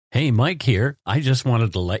Hey, Mike here. I just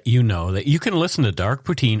wanted to let you know that you can listen to Dark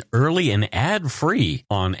Poutine early and ad-free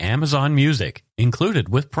on Amazon Music, included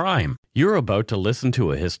with Prime. You're about to listen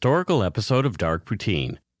to a historical episode of Dark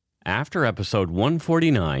Poutine. After episode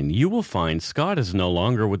 149, you will find Scott is no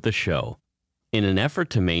longer with the show. In an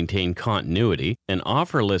effort to maintain continuity and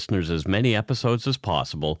offer listeners as many episodes as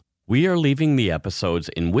possible, we are leaving the episodes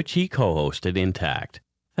in which he co-hosted intact.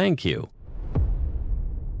 Thank you.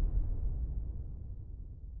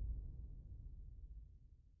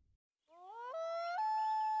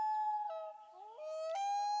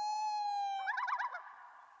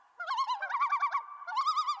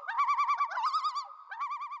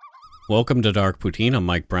 Welcome to Dark Poutine. I'm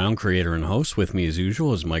Mike Brown, creator and host. With me as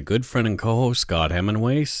usual is my good friend and co-host, Scott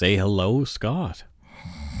Hemingway. Say hello, Scott.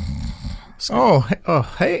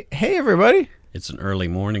 Hey everybody. It's an early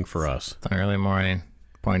morning for us. It's an early morning.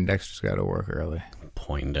 Poindexter's got to work early.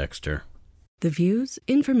 Poindexter. The views,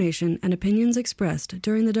 information, and opinions expressed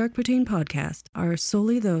during the Dark Poutine podcast are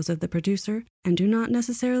solely those of the producer and do not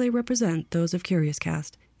necessarily represent those of Curious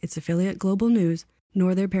Cast, its affiliate Global News,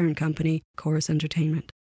 nor their parent company, Chorus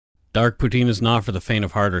Entertainment. Dark Poutine is not for the faint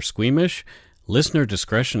of heart or squeamish. Listener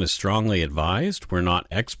discretion is strongly advised. We're not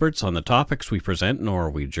experts on the topics we present, nor are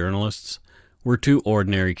we journalists. We're two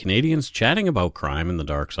ordinary Canadians chatting about crime and the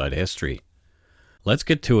dark side of history. Let's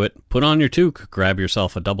get to it. Put on your toque, grab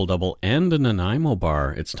yourself a double-double and a Nanaimo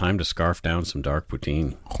bar. It's time to scarf down some Dark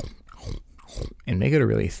Poutine. And make it a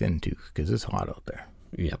really thin toque, because it's hot out there.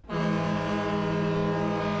 Yep.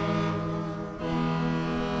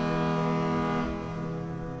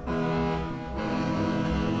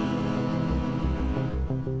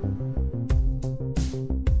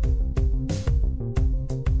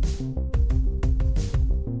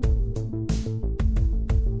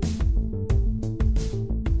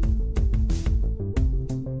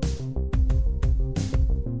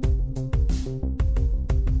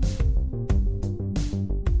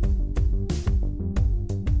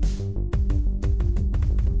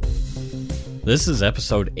 This is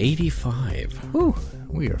episode 85. Whew,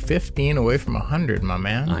 we are 15 away from 100, my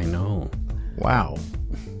man. I know. Wow.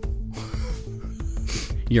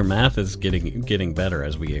 Your math is getting better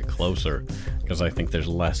as we get closer, because I think there's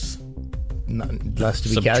less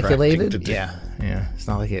to be calculated? Yeah. It's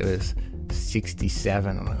not like it was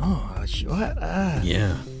 67. I'm like, what?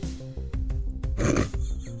 Yeah.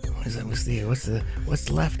 What's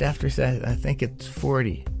left after that? I think it's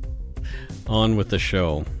 40. On with the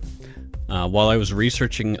show. While I was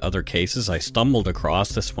researching other cases, I stumbled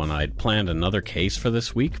across this one. I'd planned another case for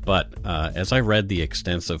this week, but as I read the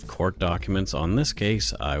extensive court documents on this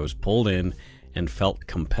case, I was pulled in and felt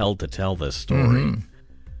compelled to tell this story. Mm-hmm.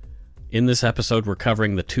 In this episode, we're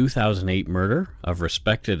covering the 2008 murder of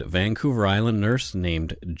respected Vancouver Island nurse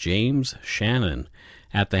named James Shannon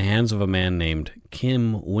at the hands of a man named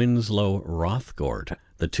Kim Winslow Rothgord.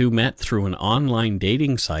 The two met through an online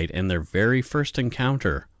dating site, and their very first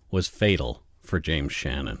encounter was fatal for James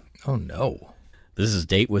Shannon. Oh no. This is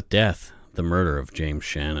Date with Death, the murder of James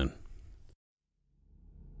Shannon.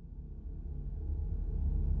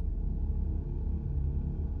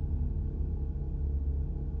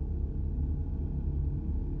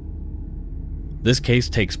 This case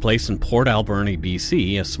takes place in Port Alberni,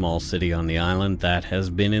 BC, a small city on the island that has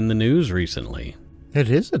been in the news recently. It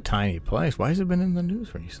is a tiny place. Why has it been in the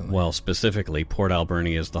news recently? Well, specifically, Port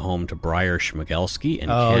Alberni is the home to Briar Schmigelski and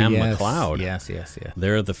Cam McLeod. Yes.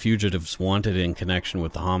 They're the fugitives wanted in connection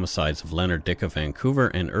with the homicides of Leonard Dick of Vancouver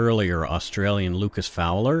and earlier Australian Lucas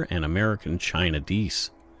Fowler and American China Deese.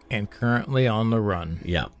 And currently on the run.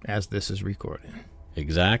 Yeah. As this is recorded.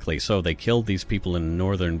 Exactly. So they killed these people in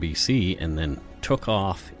northern BC and then took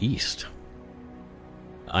off east.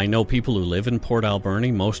 I know people who live in Port Alberni.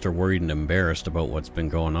 Most are worried and embarrassed about what's been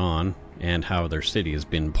going on and how their city has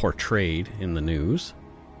been portrayed in the news.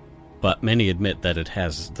 But many admit that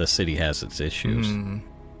the city has its issues.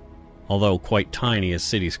 Although quite tiny as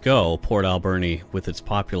cities go, Port Alberni, with its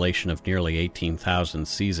population of nearly 18,000,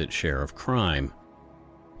 sees its share of crime.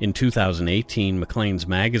 In 2018, Maclean's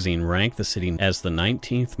magazine ranked the city as the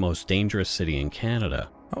 19th most dangerous city in Canada.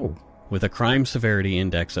 Oh. With a crime severity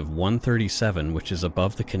index of 137, which is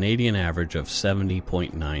above the Canadian average of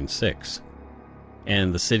 70.96.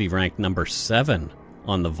 And the city ranked number 7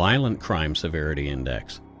 on the Violent Crime Severity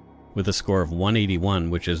Index, with a score of 181,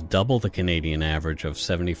 which is double the Canadian average of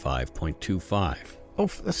 75.25. Oh,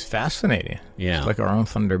 that's fascinating. Yeah. It's like our own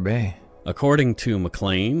Thunder Bay. According to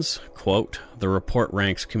Maclean's, quote, the report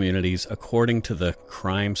ranks communities according to the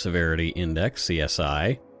Crime Severity Index,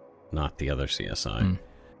 CSI, not the other CSI,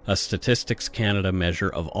 a Statistics Canada measure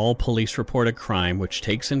of all police-reported crime which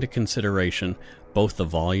takes into consideration both the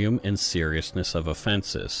volume and seriousness of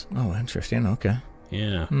offenses. Oh, interesting. Okay.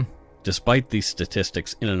 Yeah. Despite these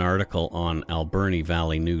statistics, in an article on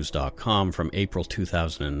AlberniValleyNews.com from April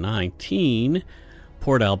 2019,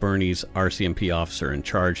 Port Alberni's RCMP officer in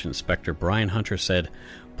charge, Inspector Brian Hunter, said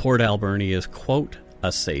Port Alberni is, quote,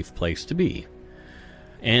 a safe place to be.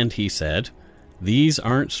 And he said, these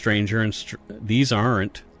aren't stranger on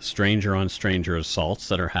stranger assaults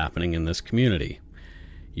that are happening in this community.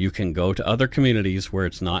 You can go to other communities where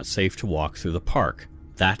it's not safe to walk through the park.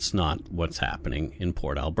 That's not what's happening in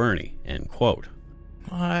Port Alberni, end quote.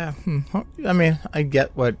 I mean, I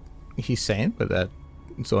get what he's saying, but that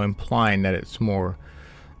so implying that it's more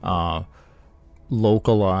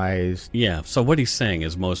localized. Yeah, so what he's saying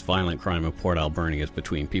is most violent crime in Port Alberni is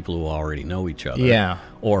between people who already know each other. Yeah.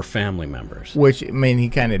 Or family members. Which, I mean, he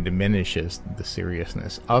kind of diminishes the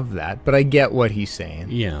seriousness of that, but I get what he's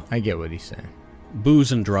saying. Yeah. I get what he's saying.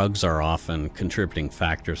 Booze and drugs are often contributing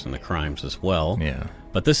factors in the crimes as well. Yeah.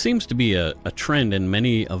 But this seems to be a trend in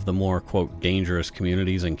many of the more, quote, dangerous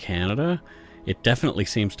communities in Canada. It definitely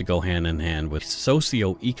seems to go hand in hand with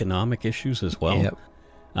socioeconomic issues as well. Yep.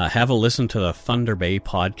 Have a listen to the Thunder Bay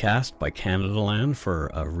podcast by Canadaland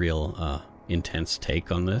for a real intense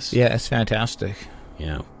take on this. Yeah, it's fantastic.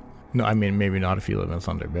 Yeah. No, I mean, maybe not if you live in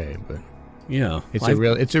Thunder Bay, but yeah,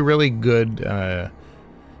 it's a really good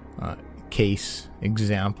case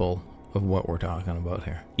example of what we're talking about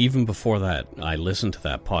here. Even before that, I listened to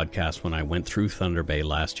that podcast when I went through Thunder Bay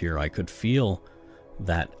last year. I could feel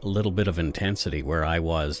that little bit of intensity where I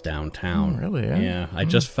was downtown. Oh, really? Yeah. I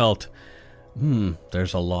just felt,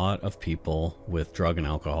 there's a lot of people with drug and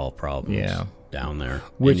alcohol problems down there.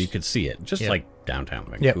 And you could see it, just like downtown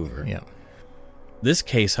Vancouver. Yeah. This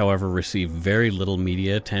case, however, received very little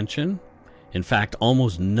media attention. In fact,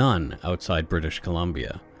 almost none outside British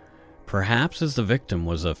Columbia. Perhaps as the victim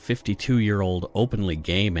was a 52-year-old openly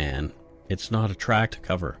gay man, it's not a track to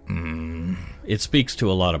cover. It speaks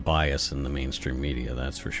to a lot of bias in the mainstream media,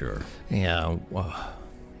 that's for sure. Yeah, well,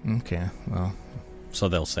 okay, well. So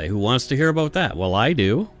they'll say, who wants to hear about that? Well, I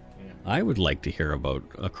do. Yeah. I would like to hear about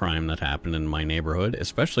a crime that happened in my neighborhood,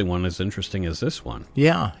 especially one as interesting as this one.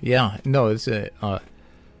 Yeah. No, it's a,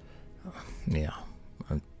 yeah.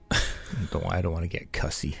 I don't want to get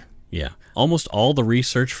cussy. Yeah. Almost all the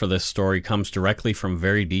research for this story comes directly from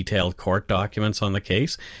very detailed court documents on the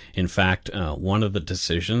case. In fact, one of the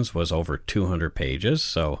decisions was over 200 pages,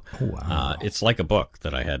 so it's like a book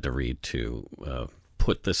that I had to read to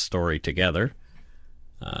put this story together.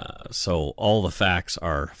 So all the facts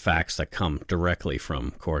are facts that come directly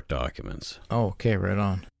from court documents. Oh, okay, right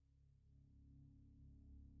on.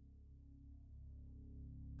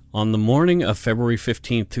 On the morning of February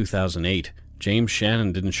 15, 2008, James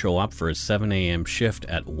Shannon didn't show up for his 7 a.m. shift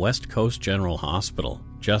at West Coast General Hospital,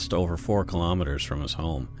 just over 4 kilometers from his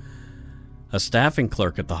home. A staffing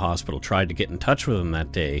clerk at the hospital tried to get in touch with him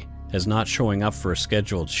that day, as not showing up for a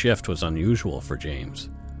scheduled shift was unusual for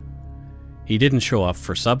James. He didn't show up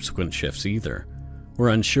for subsequent shifts either. We're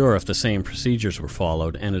unsure if the same procedures were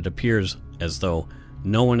followed, and it appears as though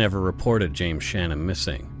no one ever reported James Shannon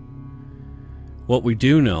missing. What we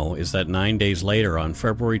do know is that 9 days later, on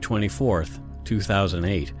February 24th,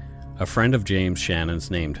 2008, a friend of James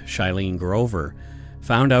Shannon's named Shailene Grover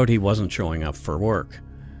found out he wasn't showing up for work.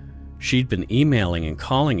 She'd been emailing and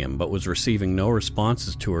calling him but was receiving no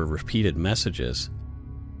responses to her repeated messages.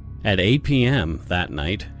 At 8 p.m. that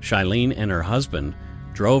night, Shailene and her husband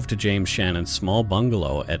drove to James Shannon's small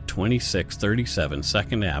bungalow at 2637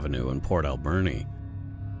 2nd Avenue in Port Alberni.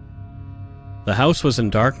 The house was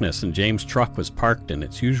in darkness and James' truck was parked in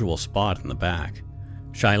its usual spot in the back.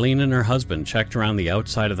 Shailene and her husband checked around the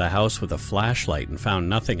outside of the house with a flashlight and found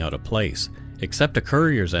nothing out of place, except a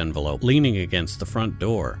courier's envelope leaning against the front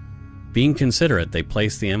door. Being considerate, they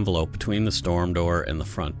placed the envelope between the storm door and the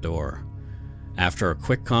front door. After a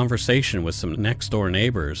quick conversation with some next-door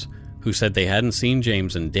neighbors, who said they hadn't seen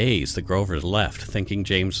James in days, the Grovers left, thinking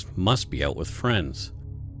James must be out with friends.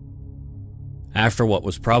 After what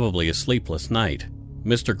was probably a sleepless night,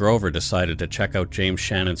 Mr. Grover decided to check out James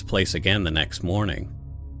Shannon's place again the next morning.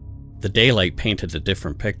 The daylight painted a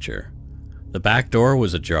different picture. The back door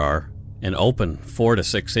was ajar and open 4 to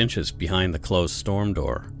 6 inches behind the closed storm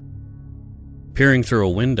door. Peering through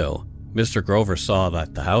a window, Mr. Grover saw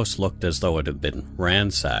that the house looked as though it had been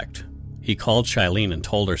ransacked. He called Shailene and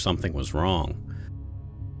told her something was wrong.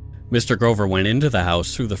 Mr. Grover went into the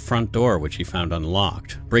house through the front door, which he found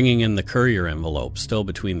unlocked, bringing in the courier envelope still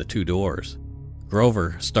between the two doors.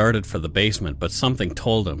 Grover started for the basement, but something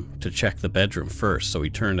told him to check the bedroom first, so he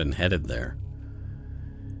turned and headed there.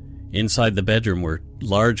 Inside the bedroom were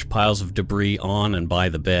large piles of debris on and by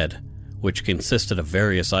the bed, which consisted of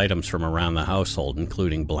various items from around the household,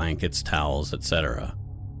 including blankets, towels, etc.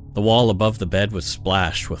 The wall above the bed was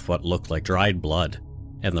splashed with what looked like dried blood,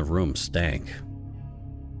 and the room stank.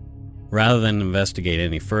 Rather than investigate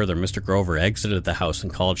any further, Mr. Grover exited the house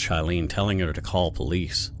and called Shailene, telling her to call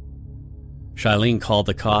police. Shailene called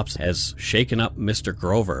the cops as shaken-up Mr.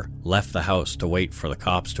 Grover left the house to wait for the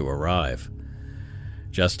cops to arrive.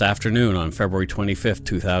 Just after noon on February 25,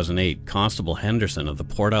 2008, Constable Henderson of the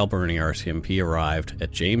Port Alberni RCMP arrived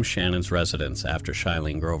at James Shannon's residence after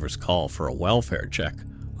Shailene Grover's call for a welfare check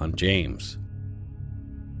on James.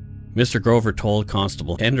 Mr. Grover told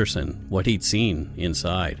Constable Henderson what he'd seen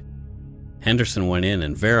inside. Henderson went in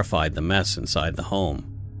and verified the mess inside the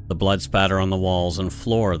home, the blood spatter on the walls and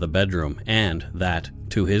floor of the bedroom, and that,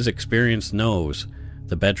 to his experienced nose,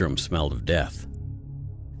 the bedroom smelled of death.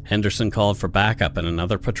 Henderson called for backup, and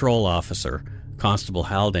another patrol officer, Constable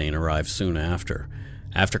Haldane, arrived soon after.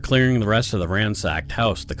 After clearing the rest of the ransacked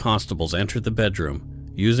house, the constables entered the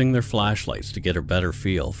bedroom, using their flashlights to get a better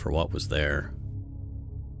feel for what was there.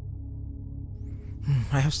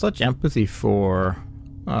 I have such empathy for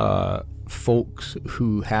folks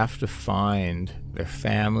who have to find their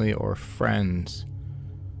family or friends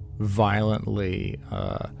violently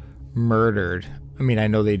murdered. I mean, I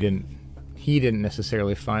know he didn't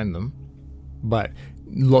necessarily find them, but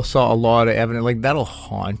saw a lot of evidence. Like, that'll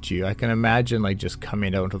haunt you. I can imagine, like, just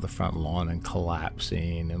coming out to the front lawn and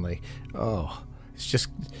collapsing and, like, oh, it's just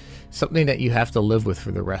something that you have to live with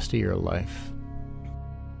for the rest of your life.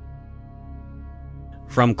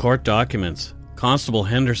 From court documents, Constable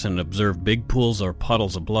Henderson observed big pools or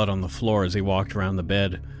puddles of blood on the floor as he walked around the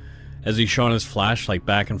bed. As he shone his flashlight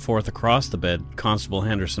back and forth across the bed, Constable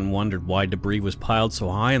Henderson wondered why debris was piled so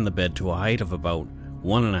high in the bed to a height of about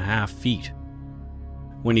 1.5 feet.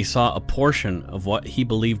 When he saw a portion of what he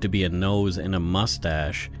believed to be a nose and a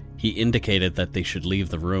mustache, he indicated that they should leave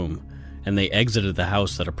the room, and they exited the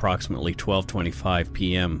house at approximately 12:25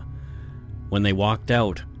 p.m. When they walked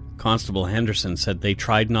out, Constable Henderson said they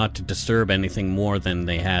tried not to disturb anything more than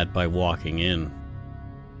they had by walking in.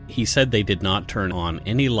 He said they did not turn on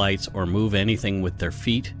any lights or move anything with their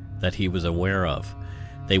feet that he was aware of.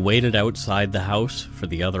 They waited outside the house for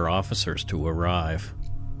the other officers to arrive.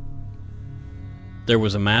 There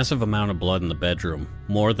was a massive amount of blood in the bedroom,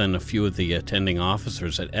 more than a few of the attending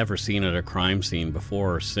officers had ever seen at a crime scene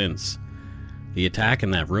before or since. The attack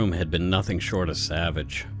in that room had been nothing short of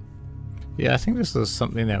savage. Yeah, I think this is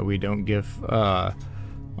something that we don't give first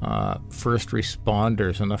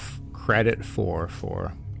responders enough credit for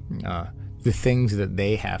the things that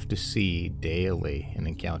they have to see daily and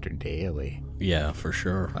encounter daily. Yeah, for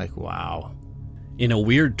sure. Like, wow. In a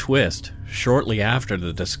weird twist, shortly after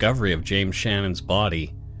the discovery of James Shannon's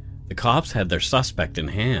body, the cops had their suspect in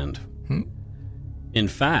hand. In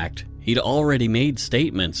fact, he'd already made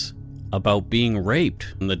statements about being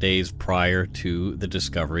raped in the days prior to the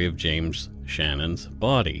discovery of James Shannon's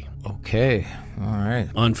body. Okay, all right.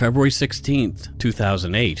 On February 16th,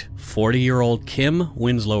 2008, 40-year-old Kim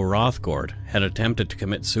Winslow Rothgord had attempted to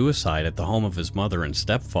commit suicide at the home of his mother and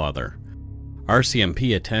stepfather.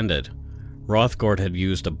 RCMP attended. Rothgord had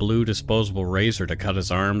used a blue disposable razor to cut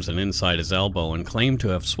his arms and inside his elbow and claimed to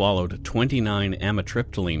have swallowed 29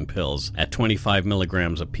 amitriptyline pills at 25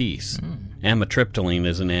 milligrams apiece. Amitriptyline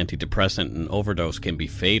is an antidepressant, and overdose can be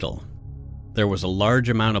fatal. There was a large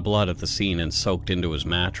amount of blood at the scene and soaked into his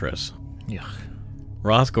mattress. Yuck.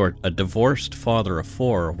 Rothgord, a divorced father of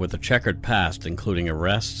 4 with a checkered past including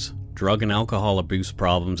arrests, drug and alcohol abuse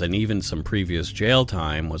problems, and even some previous jail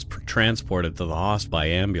time, was transported to the hospital by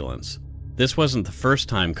ambulance. This wasn't the first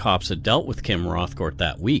time cops had dealt with Kim Rothgord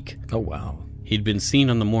that week. Oh, wow. He'd been seen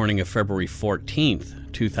on the morning of February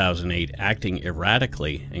 14th, 2008, acting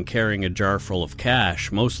erratically and carrying a jar full of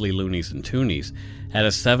cash, mostly loonies and toonies, at a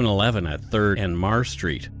 7-Eleven at 3rd and Marr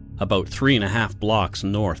Street, about 3.5 blocks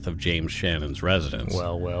north of James Shannon's residence.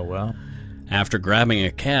 Well. After grabbing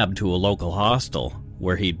a cab to a local hostel,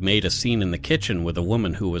 where he'd made a scene in the kitchen with a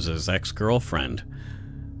woman who was his ex-girlfriend,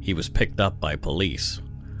 he was picked up by police.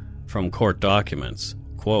 From court documents,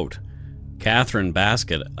 quote, Catherine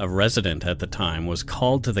Baskett, a resident at the time, was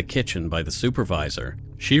called to the kitchen by the supervisor.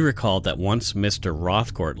 She recalled that once Mr.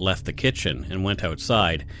 Rothgord left the kitchen and went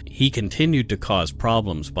outside, he continued to cause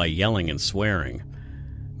problems by yelling and swearing.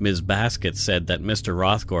 Ms. Baskett said that Mr.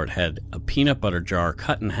 Rothgord had a peanut butter jar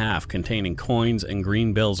cut in half containing coins and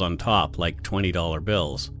green bills on top, like $20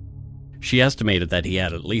 bills. She estimated that he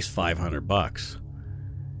had at least $500.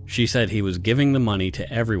 She said he was giving the money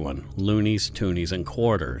to everyone, loonies, toonies, and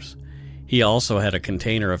quarters. He also had a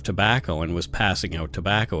container of tobacco and was passing out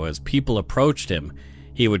tobacco. As people approached him,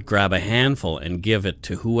 he would grab a handful and give it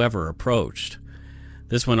to whoever approached.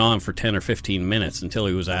 This went on for 10 or 15 minutes until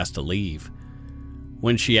he was asked to leave.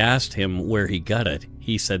 When she asked him where he got it,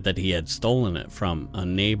 he said that he had stolen it from a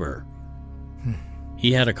neighbor.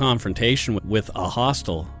 He had a confrontation with a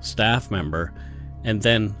hostile staff member, and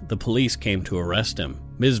then the police came to arrest him.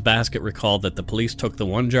 Ms. Baskett recalled that the police took the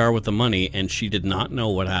one jar with the money and she did not know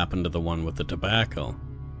what happened to the one with the tobacco.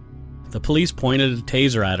 The police pointed a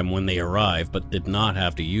taser at him when they arrived, but did not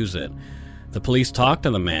have to use it. The police talked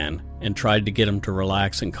to the man and tried to get him to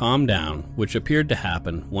relax and calm down, which appeared to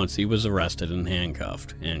happen once he was arrested and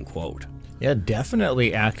handcuffed, end quote. Yeah,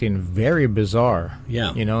 definitely acting very bizarre.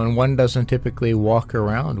 Yeah. You know, and one doesn't typically walk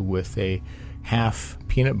around with a half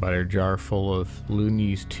peanut butter jar full of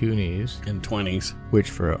loonies, toonies. And 20s.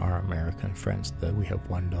 Which for our American friends, we have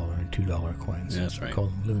 $1 and $2 coins. That's right. We call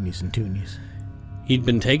them loonies and toonies. He'd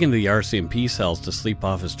been taken to the RCMP cells to sleep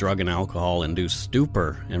off his drug and alcohol-induced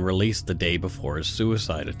stupor and released the day before his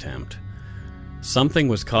suicide attempt. Something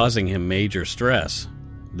was causing him major stress.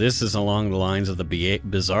 This is along the lines of the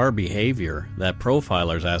bizarre behavior that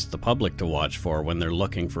profilers ask the public to watch for when they're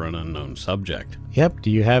looking for an unknown subject. Yep. Do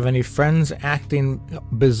you have any friends acting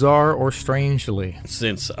bizarre or strangely?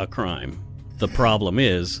 Since a crime. The problem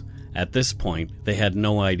is, at this point, they had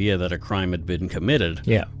no idea that a crime had been committed,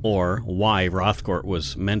 yeah, or why Rothgort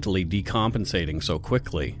was mentally decompensating so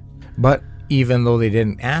quickly. But even though they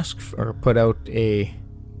didn't ask or put out a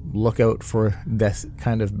lookout for this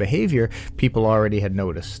kind of behavior, people already had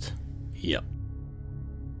noticed. Yep.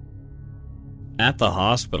 At the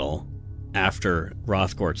hospital, after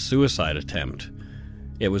Rothgort's suicide attempt,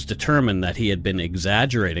 it was determined that he had been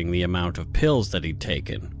exaggerating the amount of pills that he'd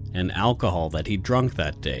taken and alcohol that he'd drunk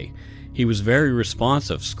that day. He was very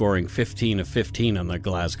responsive, scoring 15 of 15 on the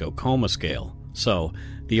Glasgow Coma Scale, so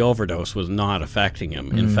the overdose was not affecting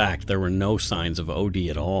him. In fact, there were no signs of OD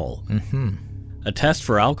at all. A test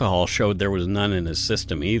for alcohol showed there was none in his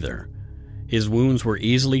system either. His wounds were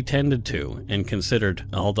easily tended to and considered,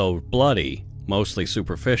 although bloody, mostly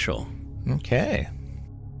superficial. Okay.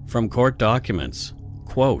 From court documents,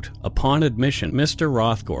 quote, upon admission, Mr.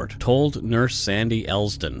 Rothgort told nurse Sandy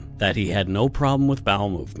Elston that he had no problem with bowel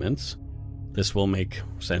movements. This will make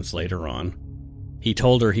sense later on. He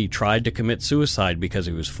told her he tried to commit suicide because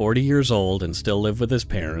he was 40 years old and still lived with his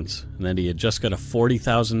parents, and that he had just got a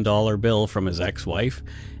 $40,000 bill from his ex-wife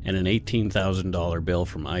and an $18,000 bill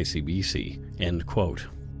from ICBC, end quote.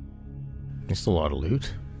 It's a lot of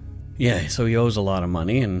loot. Yeah, so he owes a lot of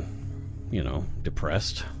money and,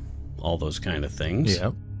 depressed, all those kind of things.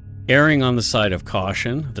 Yep. Erring on the side of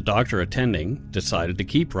caution, the doctor attending decided to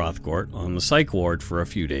keep Rothgort on the psych ward for a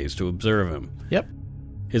few days to observe him. Yep.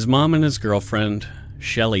 His mom and his girlfriend,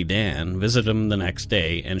 Shelley Dan, visited him the next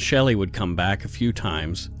day, and Shelley would come back a few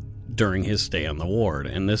times during his stay on the ward,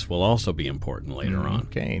 and this will also be important later on.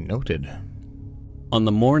 Okay, noted. On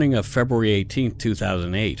the morning of February 18,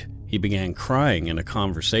 2008, he began crying in a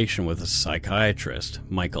conversation with a psychiatrist,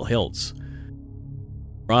 Michael Hiltz.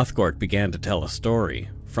 Rothgort began to tell a story.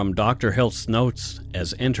 From Dr. Hiltz's notes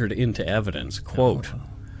as entered into evidence, quote,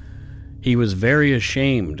 he was very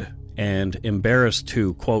ashamed and embarrassed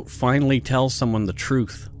to, quote, finally tell someone the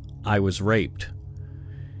truth. I was raped.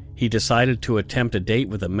 He decided to attempt a date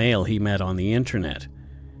with a male he met on the internet.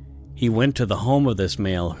 He went to the home of this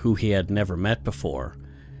male who he had never met before.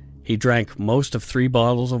 He drank most of 3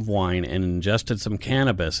 bottles of wine and ingested some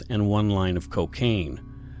cannabis and 1 line of cocaine.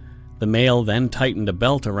 The male then tightened a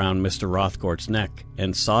belt around Mr. Rothgort's neck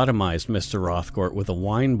and sodomized Mr. Rothgort with a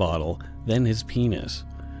wine bottle, then his penis.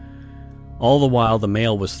 All the while, the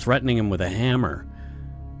male was threatening him with a hammer.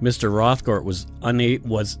 Mr. Rothgort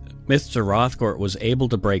was able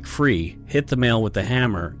to break free, hit the male with the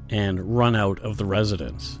hammer, and run out of the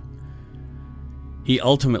residence. He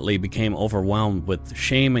ultimately became overwhelmed with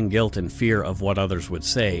shame and guilt and fear of what others would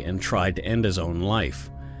say and tried to end his own life.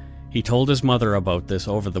 He told his mother about this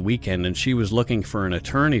over the weekend, and she was looking for an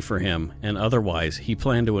attorney for him, and otherwise he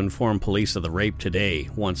planned to inform police of the rape today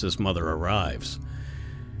once his mother arrives.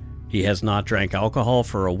 He has not drank alcohol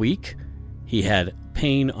for a week. He had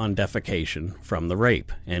pain on defecation from the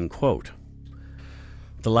rape, end quote.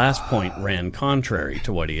 The last point ran contrary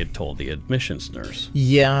to what he had told the admissions nurse.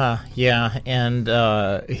 Yeah, and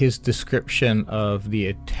his description of the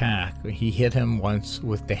attack, he hit him once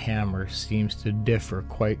with the hammer, seems to differ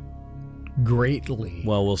quite greatly.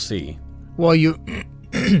 Well, we'll see. Well,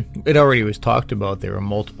 it already was talked about. There were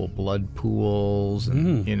multiple blood pools,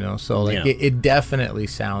 and, so it definitely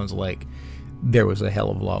sounds like there was a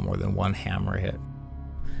hell of a lot more than one hammer hit.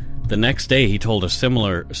 The next day, he told a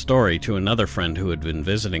similar story to another friend who had been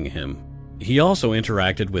visiting him. He also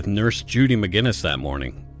interacted with Nurse Judy McGinnis that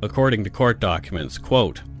morning. According to court documents,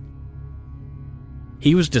 quote,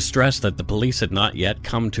 he was distressed that the police had not yet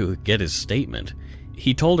come to get his statement.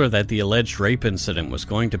 He told her that the alleged rape incident was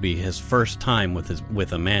going to be his first time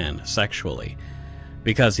with a man sexually,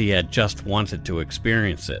 because he had just wanted to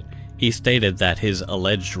experience it. He stated that his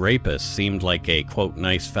alleged rapist seemed like a, quote,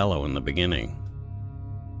 nice fellow in the beginning.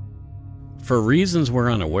 For reasons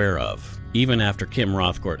we're unaware of, even after Kim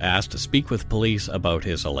Rothgort asked to speak with police about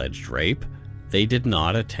his alleged rape, they did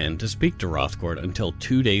not attend to speak to Rothgort until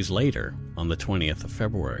 2 days later, on the 20th of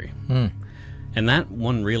February. And that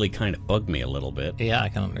one really kind of bugged me a little bit. Yeah, I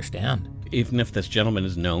can understand. Even if this gentleman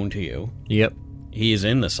is known to you. Yep. He is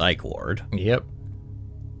in the psych ward. Yep.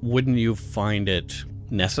 Wouldn't you find it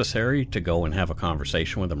necessary to go and have a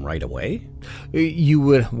conversation with him right away? You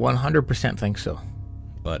would 100% think so.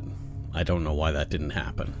 But I don't know why that didn't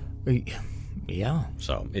happen. Yeah.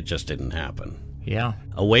 So it just didn't happen. Yeah.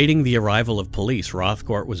 Awaiting the arrival of police,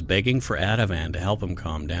 Rothgort was begging for Ativan to help him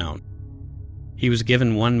calm down. He was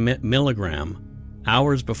given 1 milligram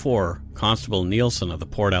hours before Constable Nielsen of the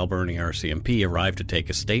Port Alberni RCMP arrived to take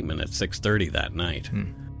a statement at 6:30 that night.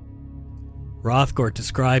 Rothgort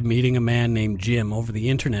described meeting a man named Jim over the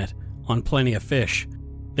internet on Plenty of Fish.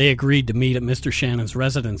 They agreed to meet at Mr. Shannon's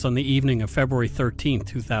residence on the evening of February 13,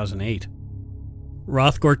 2008.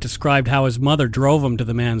 Rothgort described how his mother drove him to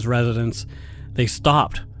the man's residence. They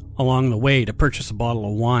stopped along the way to purchase a bottle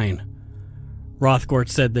of wine. Rothgort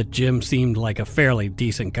said that Jim seemed like a fairly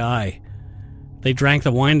decent guy. They drank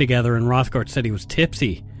the wine together, and Rothgort said he was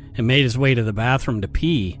tipsy and made his way to the bathroom to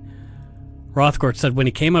pee. Rothgort said when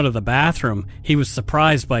he came out of the bathroom, he was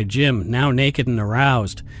surprised by Jim, now naked and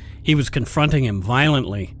aroused. He was confronting him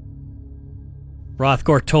violently.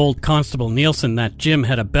 Rothgort told Constable Nielsen that Jim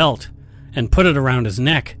had a belt and put it around his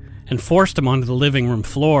neck and forced him onto the living room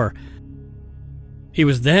floor. He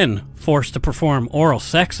was then forced to perform oral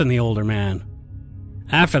sex on the older man.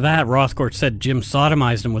 After that, Rothgort said Jim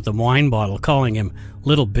sodomized him with a wine bottle, calling him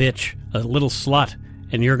little bitch, a little slut,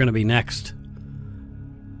 and you're going to be next.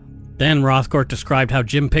 Then Rothgort described how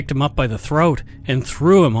Jim picked him up by the throat and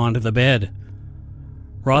threw him onto the bed.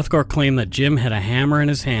 Rothgort claimed that Jim had a hammer in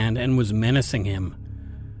his hand and was menacing him.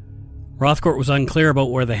 Rothgort was unclear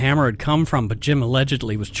about where the hammer had come from, but Jim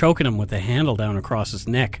allegedly was choking him with the handle down across his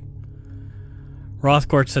neck.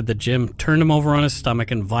 Rothgort said that Jim turned him over on his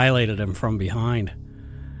stomach and violated him from behind.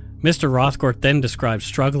 Mr. Rothgort then described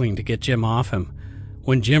struggling to get Jim off him.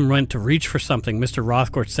 When Jim went to reach for something, Mr.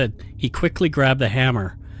 Rothgort said he quickly grabbed the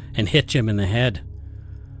hammer and hit Jim in the head.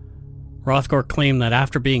 Rothgort claimed that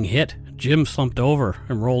after being hit, Jim slumped over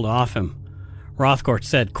and rolled off him. Rothgort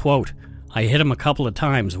said, quote, I hit him a couple of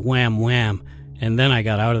times, wham, wham, and then I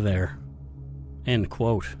got out of there. End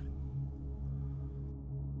quote.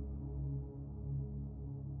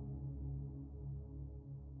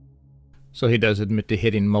 So he does admit to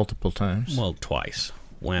hitting multiple times. Well, twice.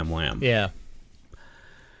 Wham, wham. Yeah.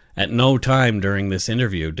 At no time during this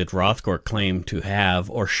interview did Rothgort claim to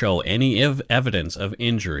have or show any evidence of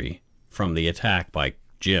injury from the attack by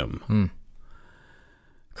Jim.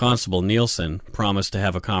 Constable Nielsen promised to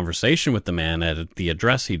have a conversation with the man at the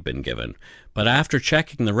address he'd been given, but after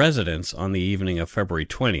checking the residence on the evening of February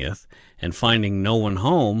 20th and finding no one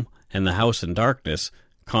home and the house in darkness,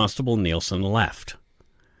 Constable Nielsen left.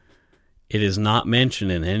 It is not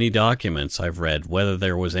mentioned in any documents I've read whether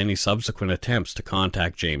there was any subsequent attempts to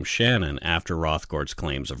contact James Shannon after Rothgort's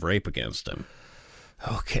claims of rape against him.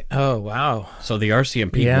 Okay. Oh, wow. So the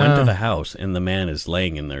RCMP went to the house and the man is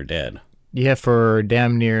laying in there dead. Yeah, for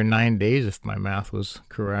damn near 9 days, if my math was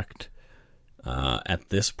correct. At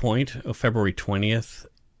this point, February 20th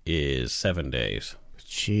is 7 days.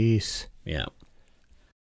 Jeez. Yeah.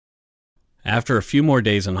 After a few more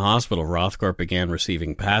days in hospital, Rothgort began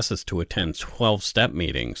receiving passes to attend 12-step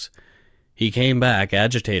meetings. He came back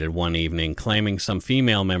agitated one evening, claiming some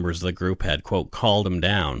female members of the group had, quote, called him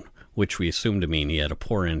down, which we assume to mean he had a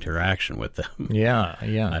poor interaction with them. Yeah.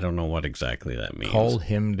 I don't know what exactly that means. Called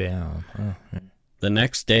him down. Oh. The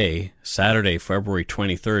next day, Saturday, February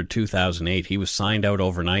 23rd, 2008, he was signed out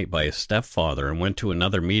overnight by his stepfather and went to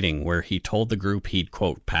another meeting where he told the group he'd,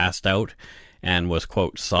 quote, passed out and was,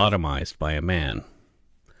 quote, sodomized by a man.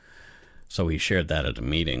 So he shared that at a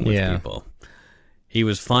meeting with people. He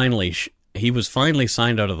was finally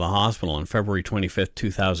signed out of the hospital on February 25th,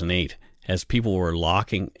 2008, as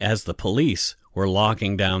the police were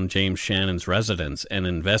locking down James Shannon's residence and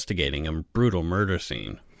investigating a brutal murder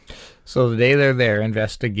scene. So the day they're there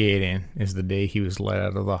investigating is the day he was let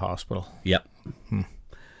out of the hospital. Yep.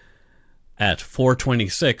 At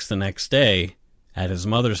 4:26 the next day, at his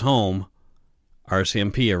mother's home,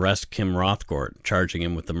 RCMP arrests Kim Rothgort, charging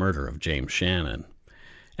him with the murder of James Shannon.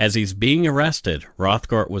 As he's being arrested,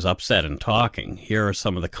 Rothgort was upset and talking. Here are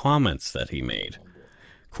some of the comments that he made.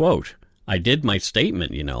 Quote, "I did my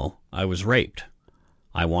statement, you know. I was raped.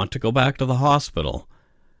 I want to go back to the hospital.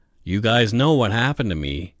 You guys know what happened to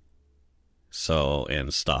me. So,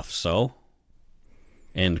 and stuff, so."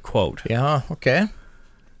 End quote. Yeah, okay.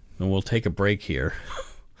 And we'll take a break here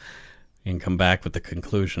and come back with the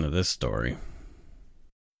conclusion of this story.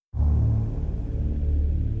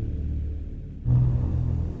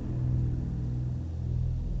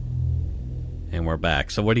 And we're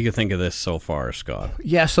back. So what do you think of this so far, Scott?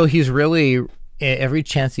 Yeah, so he's really, every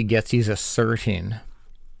chance he gets, he's asserting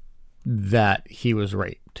that he was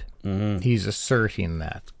raped. Mm-hmm. He's asserting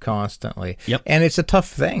that constantly. Yep. And it's a tough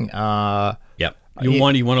thing. Yep. You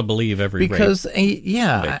want to believe every because rape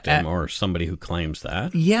victim or somebody who claims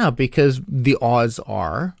that. Yeah, because the odds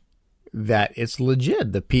are that it's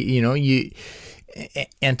legit.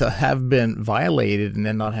 And to have been violated and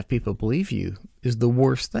then not have people believe you is the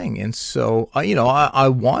worst thing. And so, I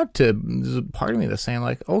want to, there's a part of me that's saying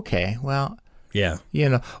like, okay, well, yeah,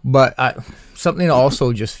 but something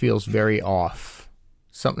also just feels very off.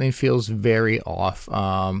 Something feels very off.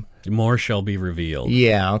 More shall be revealed.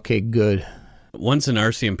 Yeah, okay, good. Once in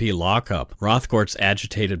RCMP lockup, Rothgort's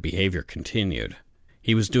agitated behavior continued.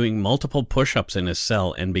 He was doing multiple push-ups in his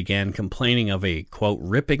cell and began complaining of a, quote,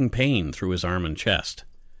 ripping pain through his arm and chest.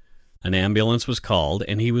 An ambulance was called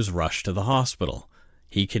and he was rushed to the hospital.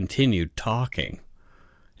 He continued talking.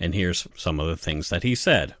 And here's some of the things that he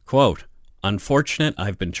said. Quote, "Unfortunate,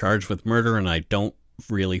 I've been charged with murder and I don't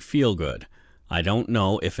really feel good. I don't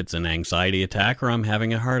know if it's an anxiety attack or I'm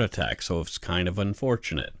having a heart attack, so it's kind of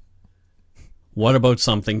unfortunate. What about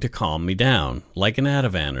something to calm me down, like an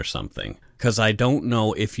Ativan or something? Because I don't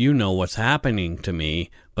know if you know what's happening to me,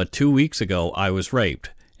 but 2 weeks ago I was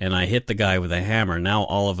raped, and I hit the guy with a hammer. Now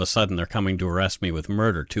all of a sudden they're coming to arrest me with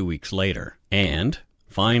murder 2 weeks later. And,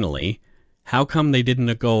 finally, how come they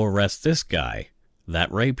didn't go arrest this guy that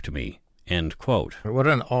raped me?" End quote. What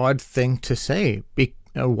an odd thing to say.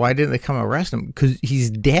 Why didn't they come arrest him? Because he's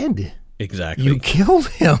dead. Exactly. You killed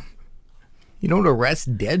him. You don't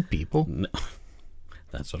arrest dead people. No.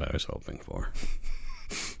 That's what I was hoping for.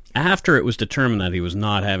 After it was determined that he was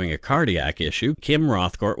not having a cardiac issue, Kim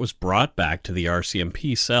Rothgort was brought back to the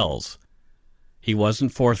RCMP cells. He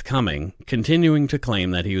wasn't forthcoming, continuing to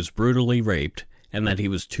claim that he was brutally raped and that he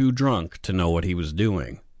was too drunk to know what he was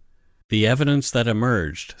doing. The evidence that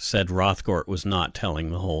emerged said Rothgort was not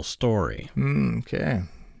telling the whole story. Okay.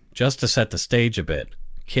 Just to set the stage a bit,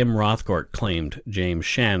 Kim Rothgort claimed James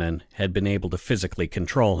Shannon had been able to physically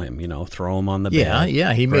control him, throw him on the bed,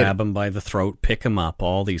 he grab him by the throat, pick him up,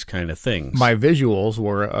 all these kind of things. My visuals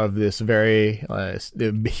were of this very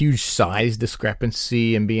huge size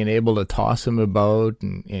discrepancy and being able to toss him about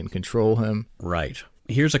and control him. Right.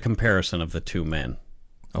 Here's a comparison of the two men.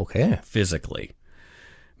 Okay. Physically.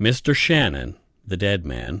 Mr. Shannon, the dead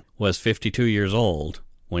man, was 52 years old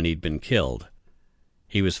when he'd been killed.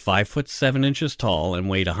 He was 5'7" tall and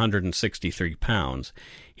weighed 163 pounds.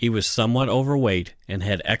 He was somewhat overweight and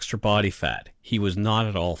had extra body fat. He was not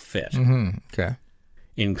at all fit. Mm-hmm. Okay.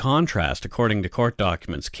 In contrast, according to court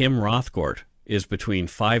documents, Kim Rothgort is between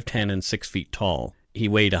 5'10" and 6 feet tall. He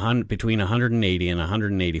weighed between 180 and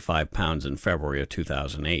 185 pounds in February of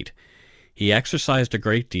 2008. He exercised a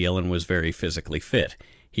great deal and was very physically fit.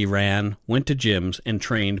 He ran, went to gyms, and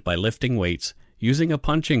trained by lifting weights, using a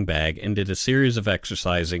punching bag, and did a series of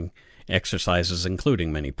exercises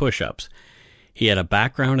including many push-ups. He had a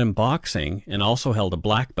background in boxing and also held a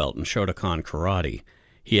black belt in Shotokan karate.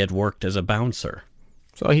 He had worked as a bouncer.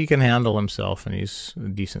 So he can handle himself and he's a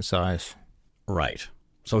decent size. Right.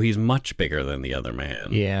 So he's much bigger than the other man.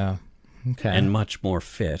 Yeah. Okay. And much more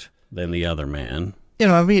fit than the other man.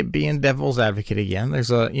 Being devil's advocate again,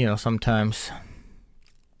 there's sometimes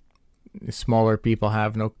smaller people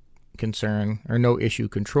have no concern or no issue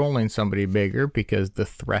controlling somebody bigger because the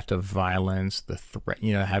threat of violence, the threat,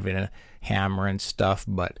 having a hammer and stuff.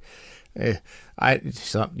 But this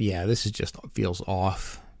is just feels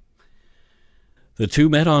off. The two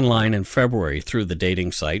met online in February through the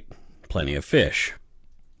dating site Plenty of Fish.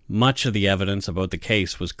 Much of the evidence about the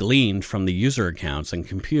case was gleaned from the user accounts and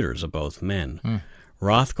computers of both men.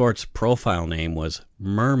 Rothgort's profile name was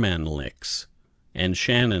Mermanlix, and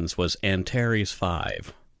Shannon's was Antares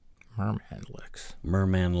 5.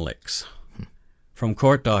 Mermanlix. From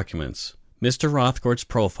court documents, Mr. Rothgort's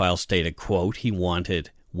profile stated, quote, he wanted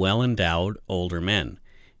well-endowed older men.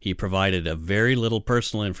 He provided a very little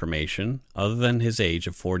personal information other than his age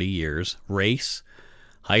of 40 years, race,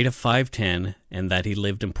 height of 5'10", and that he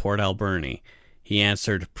lived in Port Alberni. He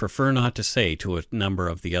answered, "Prefer not to say," to a number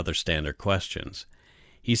of the other standard questions.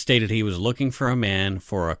 He stated he was looking for a man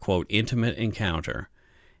for a, quote, intimate encounter,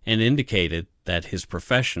 and indicated that his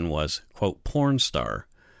profession was, quote, porn star.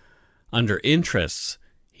 Under interests,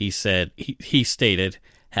 he stated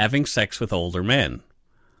having sex with older men.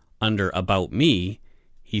 Under about me,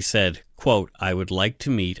 he said, quote, "I would like to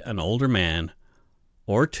meet an older man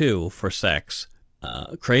or two for sex.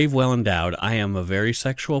 Crave well endowed. I am a very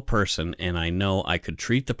sexual person, and I know I could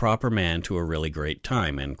treat the proper man to a really great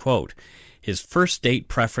time," end quote. His first date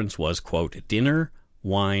preference was, quote, dinner,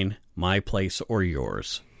 wine, my place, or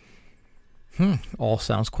yours. All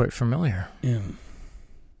sounds quite familiar. Yeah.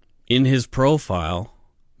 In his profile,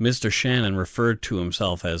 Mr. Shannon referred to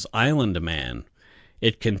himself as Island Man.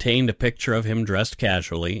 It contained a picture of him dressed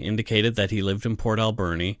casually, indicated that he lived in Port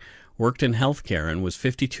Alberni, worked in healthcare, and was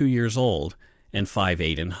 52 years old and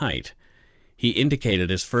 5'8" in height. He indicated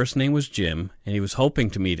his first name was Jim, and he was hoping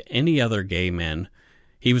to meet other gay men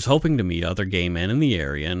in the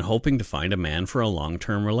area and hoping to find a man for a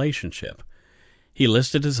long-term relationship. He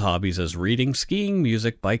listed his hobbies as reading, skiing,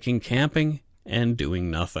 music, biking, camping, and doing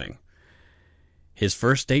nothing. His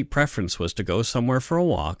first date preference was to go somewhere for a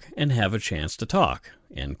walk and have a chance to talk,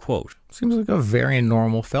 end quote. Seems like a very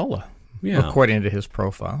normal fella, according to his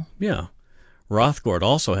profile. Yeah. Rothgord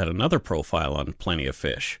also had another profile on Plenty of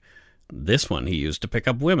Fish. This one he used to pick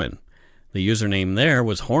up women. The username there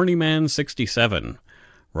was Hornyman67.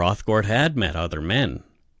 Rothgord had met other men,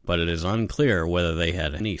 but it is unclear whether they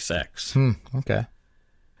had any sex. Okay.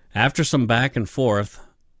 After some back and forth,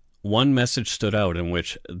 one message stood out in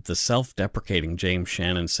which the self-deprecating James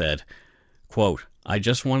Shannon said, quote, "I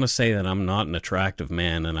just want to say that I'm not an attractive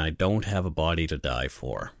man and I don't have a body to die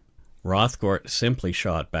for." Rothgord simply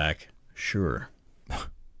shot back, "Sure."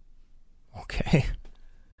 Okay.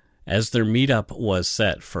 As their meetup was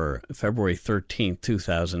set for February 13,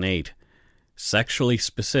 2008, sexually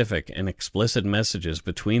specific and explicit messages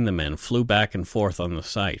between the men flew back and forth on the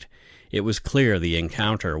site. It was clear the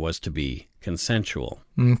encounter was to be consensual.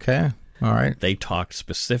 Okay. All right. They talked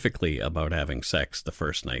specifically about having sex the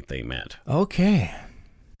first night they met. Okay.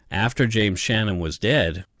 After James Shannon was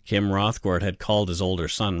dead, Kim Rothgord had called his older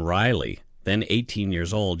son Riley, then 18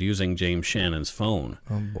 years old, using James Shannon's phone.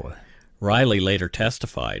 Oh, boy. Riley later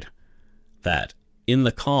testified that in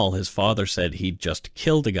the call, his father said he'd just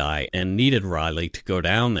killed a guy and needed Riley to go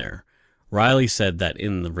down there. Riley said that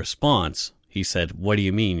in the response, he said, "What do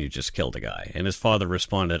you mean you just killed a guy?" And his father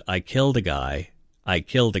responded, I killed a guy,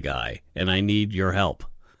 and I need your help.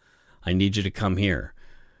 I need you to come here."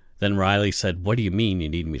 Then Riley said, "What do you mean you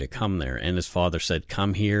need me to come there?" And his father said,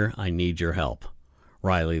 "Come here, I need your help."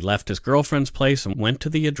 Riley left his girlfriend's place and went to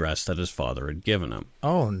the address that his father had given him.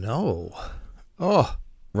 Oh, no. Oh.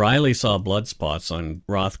 Riley saw blood spots on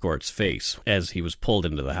Rothgord's face as he was pulled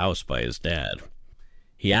into the house by his dad.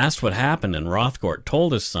 He asked what happened, and Rothgord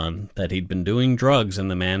told his son that he'd been doing drugs and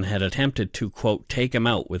the man had attempted to, quote, take him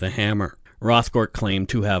out with a hammer. Rothgord claimed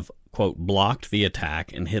to have, quote, blocked the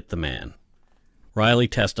attack and hit the man. Riley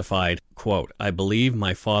testified, quote, "I believe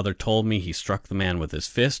my father told me he struck the man with his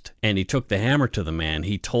fist, and he took the hammer to the man.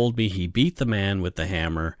 He told me he beat the man with the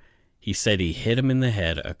hammer. He said he hit him in the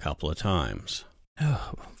head a couple of times."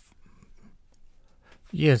 Oh.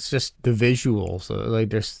 Yeah, it's just the visuals. Like,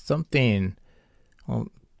 there's something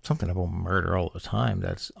about murder all the time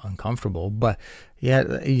that's uncomfortable. But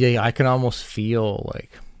yeah, I can almost feel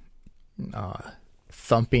like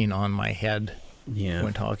thumping on my head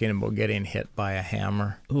when talking about getting hit by a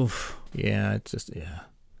hammer. Oof. Yeah, it's just, yeah.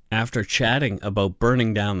 After chatting about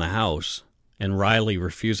burning down the house and Riley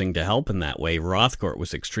refusing to help in that way, Rothgord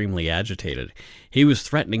was extremely agitated. He was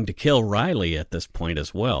threatening to kill Riley at this point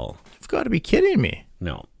as well. You've got to be kidding me.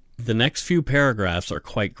 No. The next few paragraphs are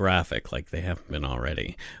quite graphic, like they haven't been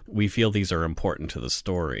already. We feel these are important to the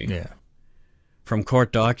story. Yeah. From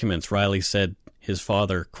court documents, Riley said his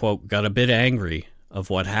father, quote, got a bit angry of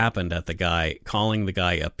what happened at the guy, calling the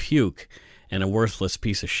guy a puke and a worthless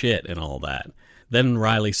piece of shit and all that. Then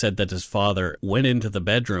Riley said that his father went into the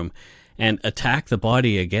bedroom and attacked the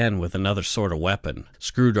body again with another sort of weapon,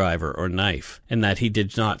 screwdriver or knife, and that he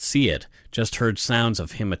did not see it, just heard sounds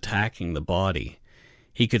of him attacking the body.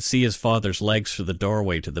 He could see his father's legs through the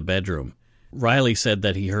doorway to the bedroom. Riley said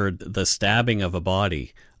that he heard the stabbing of a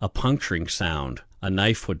body, a puncturing sound a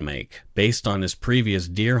knife would make. Based on his previous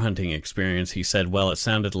deer hunting experience, he said, well, it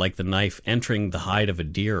sounded like the knife entering the hide of a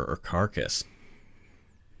deer or carcass.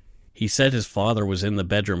 He said his father was in the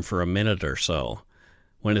bedroom for a minute or so.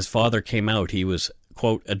 When his father came out, he was,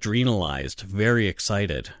 quote, adrenalized, very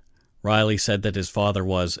excited. Riley said that his father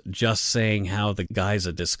was just saying how the guy's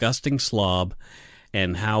a disgusting slob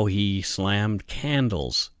and how he slammed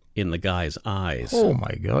candles in the guy's eyes. Oh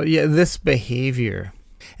my God. Yeah, this behavior.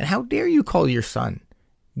 And how dare you call your son?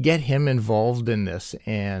 Get him involved in this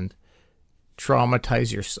and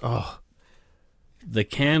traumatize your... Oh. The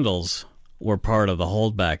candles were part of the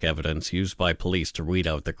holdback evidence used by police to weed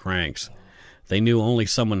out the cranks. They knew only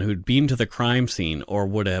someone who'd been to the crime scene or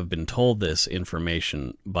would have been told this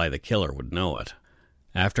information by the killer would know it.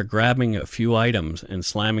 After grabbing a few items and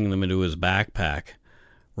slamming them into his backpack,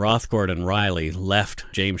 Rothgort and Riley left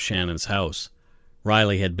James Shannon's house.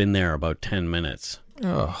 Riley had been there about 10 minutes.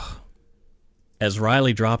 Ugh. As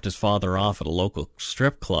Riley dropped his father off at a local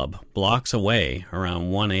strip club blocks away around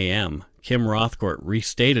 1 a.m., Kim Rothgort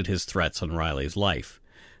restated his threats on Riley's life,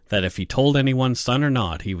 that if he told anyone, son or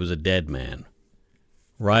not, he was a dead man.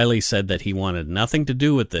 Riley said that he wanted nothing to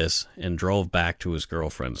do with this and drove back to his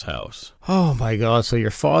girlfriend's house. Oh my God, so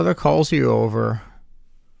your father calls you over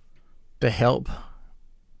to help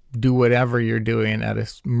do whatever you're doing at a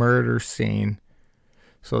murder scene.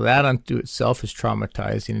 So that unto itself is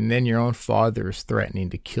traumatizing, and then your own father is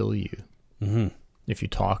threatening to kill you. Mm-hmm. If you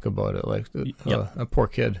talk about it like Yep. a poor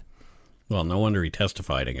kid. Well, no wonder he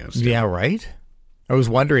testified against him. Yeah, right? I was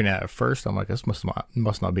wondering at first. I'm like, this must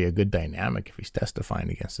not be a good dynamic if he's testifying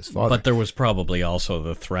against his father. But there was probably also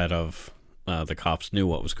the threat of the cops knew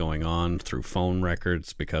what was going on through phone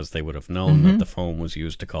records because they would have known that the phone was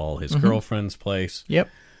used to call his girlfriend's place. Yep.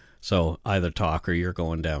 So either talk or you're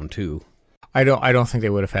going down too. I don't think they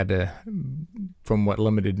would have had to, from what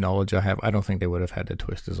limited knowledge I have, I don't think they would have had to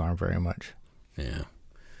twist his arm very much. Yeah.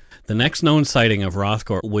 The next known sighting of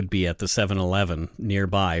Rothgort would be at the 7-Eleven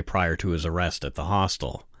nearby prior to his arrest at the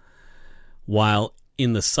hostel. While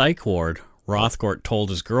in the psych ward, Rothgort told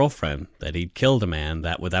his girlfriend that he'd killed a man,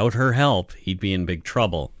 that without her help, he'd be in big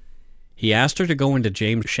trouble. He asked her to go into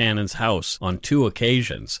James Shannon's house on 2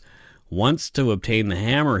 occasions, once to obtain the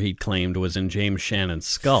hammer he'd claimed was in James Shannon's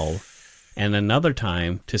skull, and another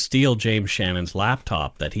time to steal James Shannon's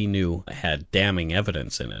laptop that he knew had damning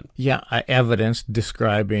evidence in it. Yeah, evidence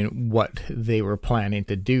describing what they were planning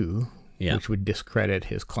to do, which would discredit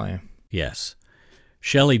his claim. Yes.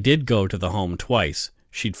 Shelley did go to the home twice.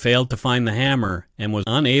 She'd failed to find the hammer and was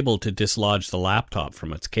unable to dislodge the laptop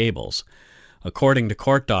from its cables. According to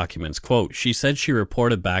court documents, quote, she said she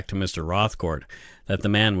reported back to Mr. Rothgort that the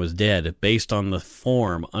man was dead based on the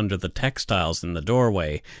form under the textiles in the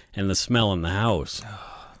doorway and the smell in the house,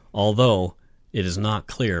 although it is not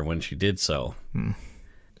clear when she did so.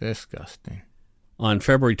 Disgusting. On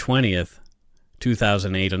February 20th,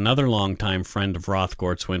 2008, another longtime friend of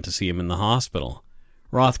Rothgort's went to see him in the hospital.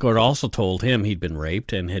 Rothgort also told him he'd been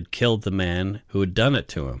raped and had killed the man who had done it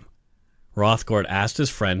to him. Rothgort asked his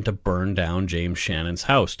friend to burn down James Shannon's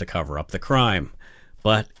house to cover up the crime,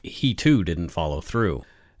 but he too didn't follow through.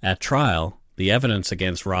 At trial, the evidence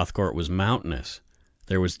against Rothgort was mountainous.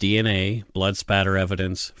 There was DNA, blood spatter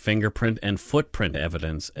evidence, fingerprint and footprint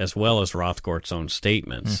evidence, as well as Rothgort's own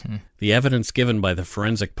statements. The evidence given by the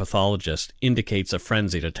forensic pathologist indicates a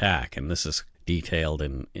frenzied attack, and this is detailed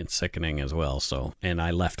in sickening as well, and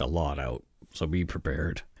I left a lot out, so be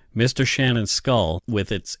prepared. Mr. Shannon's skull,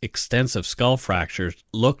 with its extensive skull fractures,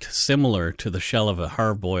 looked similar to the shell of a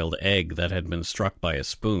hard-boiled egg that had been struck by a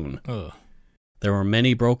spoon. Ugh. There were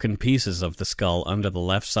many broken pieces of the skull under the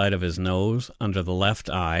left side of his nose, under the left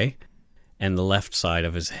eye, and the left side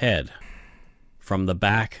of his head. From the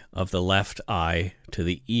back of the left eye to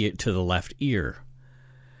the left ear.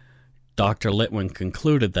 Dr. Litwin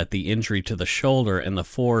concluded that the injury to the shoulder and the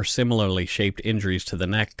 4 similarly shaped injuries to the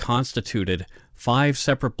neck constituted 5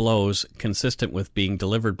 separate blows consistent with being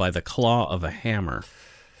delivered by the claw of a hammer.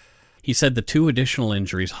 He said the 2 additional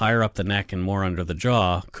injuries higher up the neck and more under the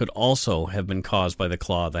jaw could also have been caused by the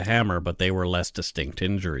claw of the hammer, but they were less distinct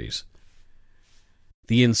injuries.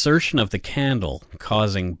 The insertion of the candle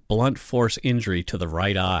causing blunt force injury to the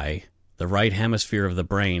right eye, the right hemisphere of the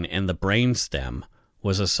brain, and the brain stem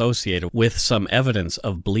was associated with some evidence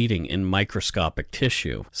of bleeding in microscopic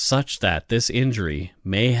tissue, such that this injury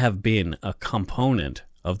may have been a component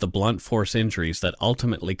of the blunt force injuries that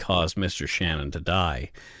ultimately caused Mr. Shannon to die.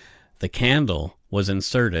 The candle was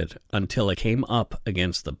inserted until it came up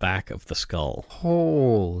against the back of the skull.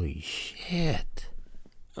 Holy shit.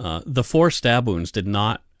 The 4 stab wounds did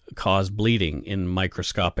not cause bleeding in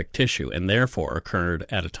microscopic tissue and therefore occurred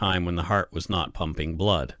at a time when the heart was not pumping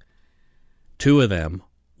blood. 2 of them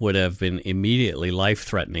would have been immediately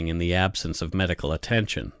life-threatening in the absence of medical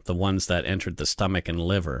attention, the ones that entered the stomach and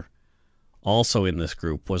liver. Also in this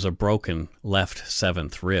group was a broken left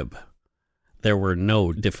 7th rib. there were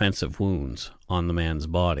no defensive wounds on the man's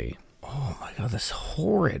body. Oh my God, that's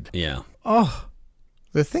horrid. Yeah. Oh,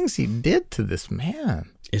 the things he did to this man.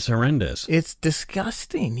 It's horrendous. It's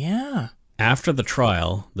disgusting, yeah. After the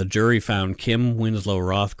trial, the jury found Kim Winslow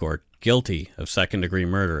Rothgort guilty of second-degree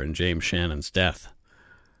murder in James Shannon's death.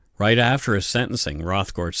 Right after his sentencing,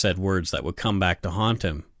 Rothgort said words that would come back to haunt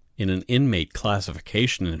him in an inmate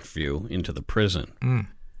classification interview into the prison.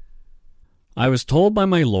 I was told by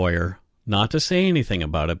my lawyer not to say anything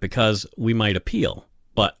about it because we might appeal,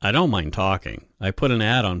 but I don't mind talking. I put an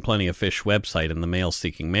ad on Plenty of Fish website in the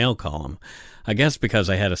male-seeking mail column, I guess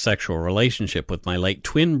because I had a sexual relationship with my late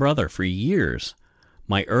twin brother for years.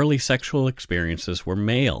 My early sexual experiences were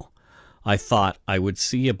male. I thought I would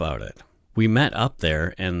see about it. We met up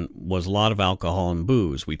there and was a lot of alcohol and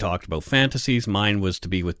booze. We talked about fantasies. Mine was to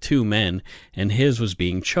be with two men, and his was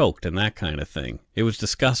being choked and that kind of thing. It was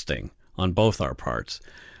disgusting on both our parts.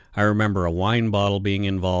 I remember a wine bottle being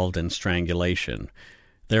involved in strangulation.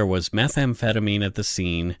 There was methamphetamine at the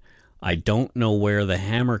scene. I don't know where the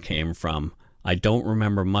hammer came from. I don't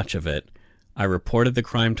remember much of it. I reported the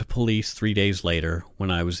crime to police 3 days later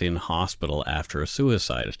when I was in hospital after a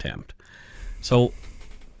suicide attempt. So,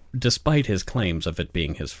 despite his claims of it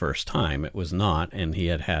being his first time, it was not, and he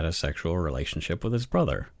had had a sexual relationship with his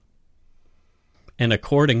brother. And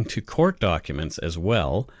according to court documents as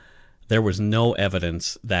well, there was no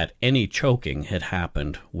evidence that any choking had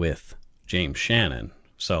happened with James Shannon.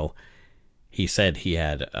 So, he said he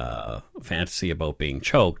had a fantasy about being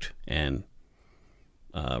choked, and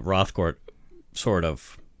Rothgort sort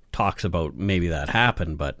of talks about maybe that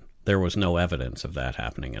happened, but there was no evidence of that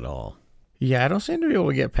happening at all. Yeah, I don't seem to be able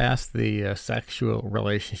to get past the sexual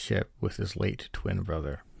relationship with his late twin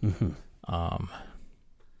brother.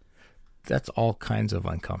 That's all kinds of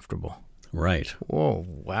uncomfortable. Right. Whoa,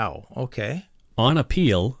 wow, okay. On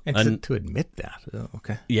appeal... And to admit that,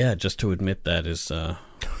 okay. Yeah, just to admit that is...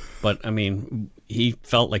 but, I mean, he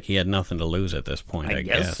felt like he had nothing to lose at this point, I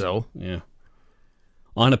guess. So. Yeah.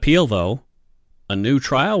 On appeal, though, a new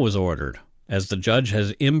trial was ordered, as the judge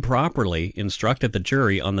has improperly instructed the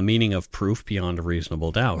jury on the meaning of proof beyond a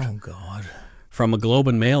reasonable doubt. Oh, God. From a Globe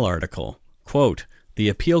and Mail article, quote, the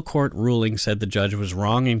appeal court ruling said the judge was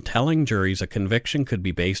wrong in telling juries a conviction could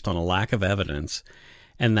be based on a lack of evidence,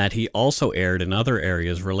 and that he also erred in other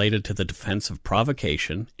areas related to the defense of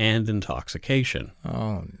provocation and intoxication.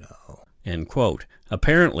 Oh, no. End quote.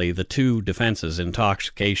 Apparently, the two defenses,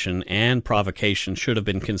 intoxication and provocation, should have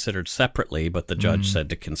been considered separately, but the judge said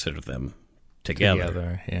to consider them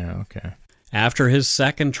together. Yeah, okay. After his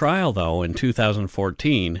second trial, though, in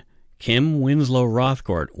 2014, Kim Winslow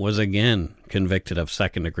Rothgort was again convicted of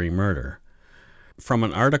second-degree murder. From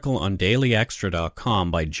an article on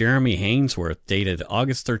dailyextra.com by Jeremy Hainsworth dated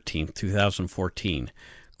August 13, 2014,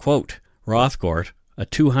 quote, Rothgort, a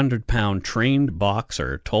 200-pound trained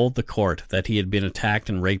boxer, told the court that he had been attacked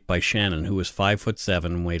and raped by Shannon, who was 5'7"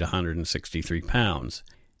 and weighed 163 pounds.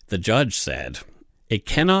 The judge said, it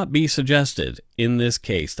cannot be suggested in this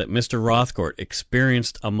case that Mr. Rothgort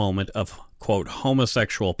experienced a moment of, quote,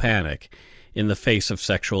 homosexual panic in the face of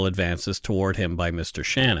sexual advances toward him by Mr.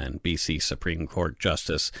 Shannon, BC Supreme Court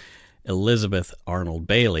Justice Elizabeth Arnold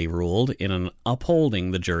Bailey ruled in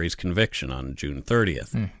upholding the jury's conviction on June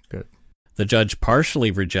 30th. Good. The judge partially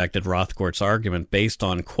rejected Rothgort's argument based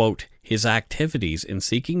on, quote, his activities in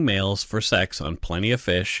seeking males for sex on Plenty of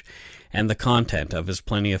Fish and the content of his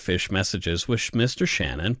Plenty of Fish messages with Mr.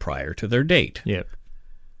 Shannon prior to their date. Yep.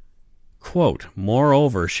 Quote,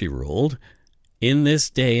 moreover, she ruled, in this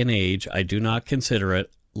day and age, I do not consider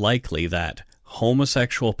it likely that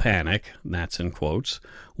homosexual panic, that's in quotes,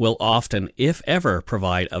 will often, if ever,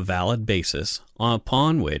 provide a valid basis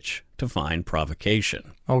upon which to find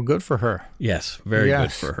provocation. Oh, good for her. Yes, very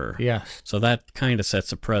good for her. Yes. So that kind of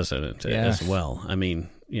sets a precedent as well. I mean,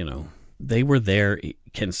 you know, they were there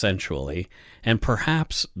consensually, and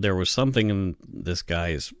perhaps there was something in this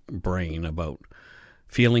guy's brain about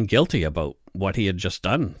feeling guilty about what he had just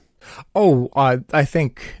done. Oh, I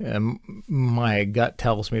think my gut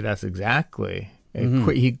tells me that's exactly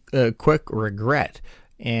a quick regret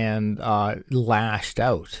and lashed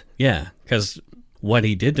out. Yeah, because what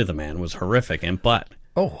he did to the man was horrific, but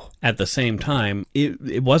at the same time,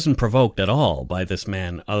 it wasn't provoked at all by this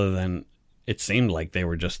man, other than it seemed like they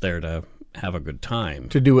were just there to have a good time.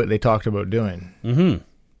 To do what they talked about doing.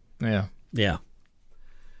 Mm-hmm. Yeah. Yeah.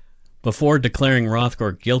 Before declaring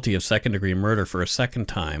Rothgort guilty of second-degree murder for a second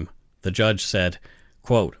time, the judge said,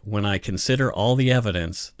 quote, when I consider all the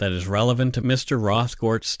evidence that is relevant to Mr.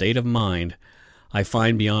 Rothgort's state of mind, I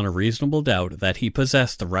find beyond a reasonable doubt that he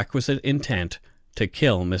possessed the requisite intent to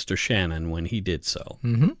kill Mr. Shannon when he did so.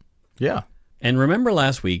 Mm-hmm. Yeah. And remember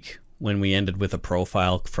last week when we ended with a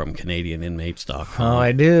profile from CanadianInmates.com? Oh,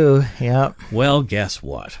 I do. Yep. Well, guess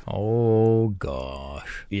what? Oh,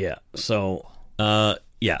 gosh. Yeah. So,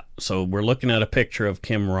 So we're looking at a picture of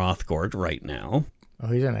Kim Rothgort right now. Oh,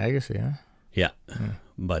 he's in Agassiz, huh? Yeah.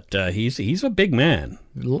 But he's a big man.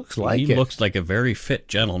 It looks like he it. looks like a very fit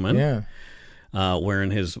gentleman. Yeah.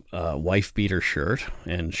 Wearing his wife beater shirt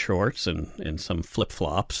and shorts and some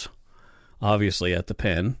flip-flops, obviously at the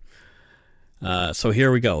pen. So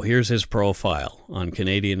here we go. Here's his profile on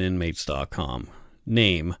CanadianInmates.com.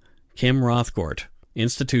 Name, Kim Rothgort.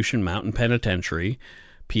 Institution, Mountain Penitentiary.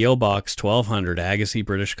 P.O. Box 1200, Agassiz,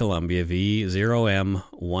 British Columbia,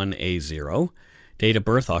 V0M1A0. Date of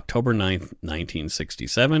birth, October 9th,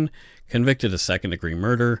 1967. Convicted of second-degree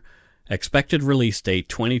murder. Expected release date,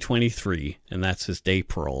 2023, and that's his day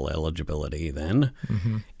parole eligibility then.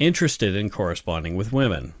 Mm-hmm. Interested in corresponding with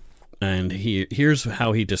women. And here's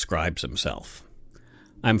how he describes himself.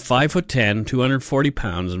 I'm 5'10", 240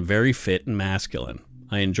 pounds, and very fit and masculine.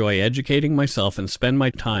 I enjoy educating myself and spend my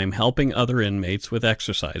time helping other inmates with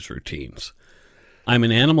exercise routines. I'm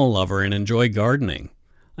an animal lover and enjoy gardening.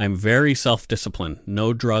 I'm very self-disciplined,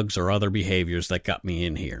 no drugs or other behaviors that got me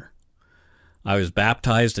in here. I was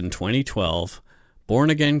baptized in 2012,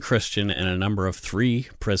 born-again Christian in a number of 3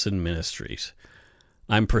 prison ministries.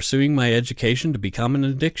 I'm pursuing my education to become an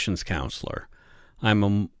addictions counselor. I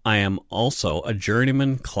am also a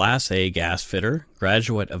journeyman Class A gas fitter,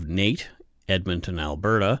 graduate of NAIT, Edmonton,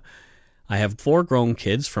 Alberta. I have 4 grown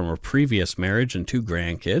kids from a previous marriage and 2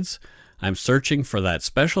 grandkids. I'm searching for that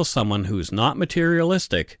special someone who's not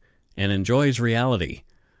materialistic and enjoys reality.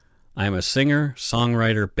 I'm a singer,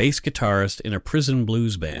 songwriter, bass guitarist in a prison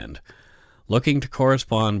blues band. Looking to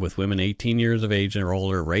correspond with women 18 years of age or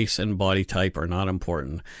older. Race and body type are not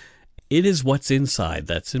important. It is what's inside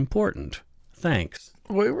that's important. Thanks.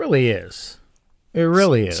 Well, it really is. It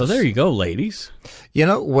really is. So there you go, ladies. You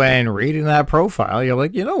know, when reading that profile, you're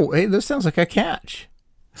like, hey, this sounds like a catch.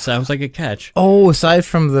 Sounds like a catch. Oh, aside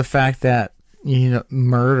from the fact that,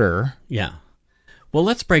 murder. Yeah. Well,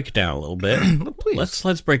 let's break it down a little bit. Please.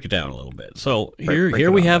 Let's break it down a little bit. So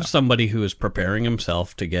here we have somebody who is preparing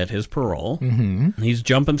himself to get his parole. Mm-hmm. He's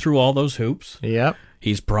jumping through all those hoops. Yep.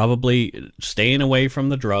 He's probably staying away from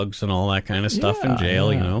the drugs and all that kind of stuff in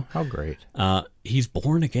jail, How great. He's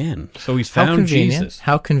born again. So he's found Jesus.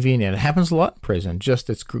 How convenient. It happens a lot in prison. Just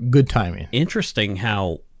it's good timing. Interesting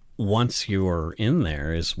how once you're in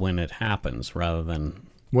there is when it happens rather than...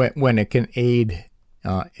 When it can aid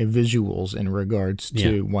visuals in regards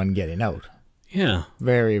to one getting out. Yeah.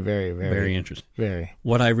 Very, very, very. Very interesting. Very.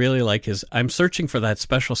 What I really like is I'm searching for that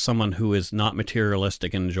special someone who is not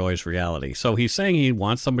materialistic and enjoys reality. So he's saying he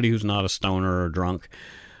wants somebody who's not a stoner or drunk,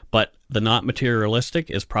 but the not materialistic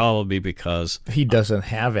is probably because... he doesn't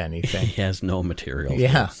have anything. He has no material.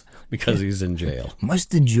 Yeah. Because he's in jail.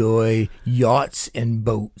 Must enjoy yachts and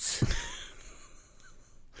boats.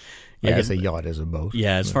 I guess a yacht is a boat.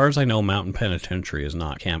 Yeah, as far as I know, Mountain Penitentiary is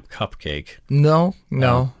not Camp Cupcake. No.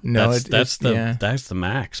 That's the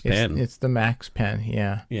Max Pen. It's the Max Pen.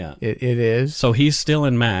 Yeah. Yeah. It is. So he's still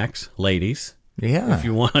in Max, ladies. Yeah. If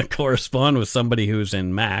you want to correspond with somebody who's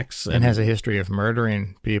in Max and has a history of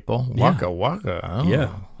murdering people, waka waka. Oh.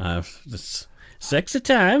 Yeah. It's sexy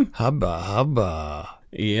time. Hubba hubba.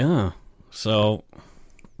 Yeah. So.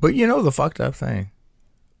 But the fucked up thing.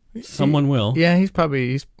 Someone will. Yeah, he's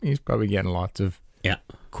probably getting lots of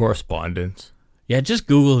correspondence. Yeah, just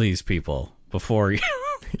Google these people before you.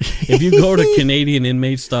 If you go to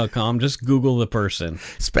CanadianInmates.com, just Google the person.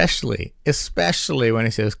 Especially when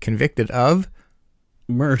he says convicted of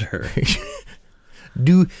murder.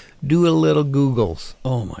 Do a little Googles.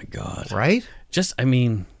 Oh my God. Right?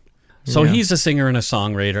 He's a singer and a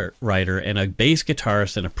songwriter and a bass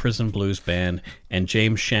guitarist in a prison blues band, and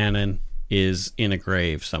James Shannon is in a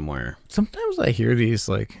grave somewhere. Sometimes I hear these,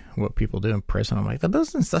 like, what people do in prison. I'm like, that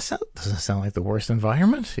doesn't sound like the worst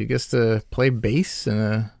environment. He gets to play bass in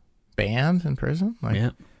a band in prison.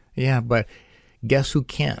 Like, yeah, but guess who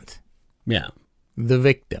can't? Yeah. The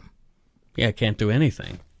victim. Yeah, can't do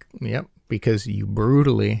anything. Yep, because you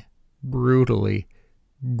brutally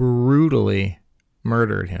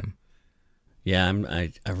murdered him. Yeah,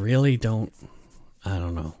 I really don't... I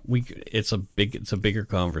don't know. It's a bigger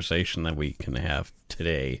conversation that we can have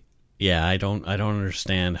today. Yeah, I don't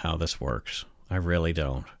understand how this works. I really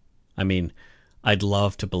don't. I mean, I'd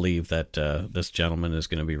love to believe that this gentleman is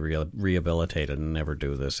going to be rehabilitated and never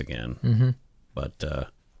do this again. Mm-hmm. But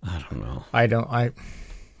I don't know.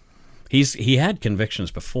 He had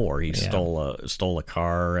convictions before. He stole a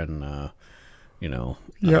car and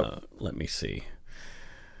let me see.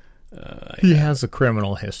 He has a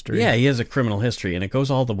criminal history. Yeah, he has a criminal history, and it goes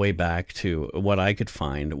all the way back to what I could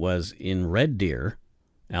find was in Red Deer,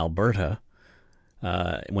 Alberta.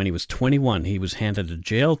 When he was 21, he was handed a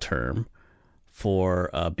jail term for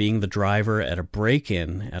being the driver at a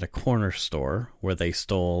break-in at a corner store where they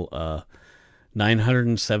stole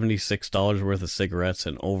 $976 worth of cigarettes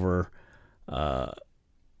and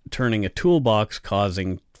turning a toolbox,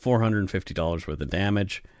 causing $450 worth of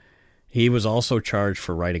damage. He was also charged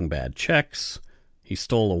for writing bad checks. He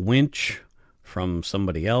stole a winch from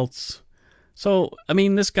somebody else. So, I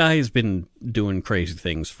mean, this guy has been doing crazy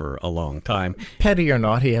things for a long time. Petty or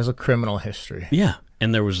not, he has a criminal history. Yeah,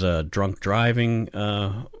 and there was a drunk driving,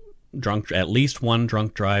 at least one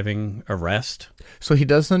drunk driving arrest. So he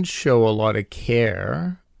doesn't show a lot of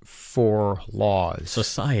care for laws.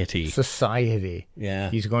 Society. Yeah.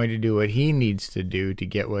 He's going to do what he needs to do to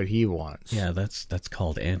get what he wants. Yeah, that's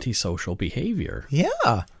called antisocial behavior.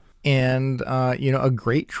 Yeah. And, a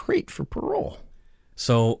great trait for parole.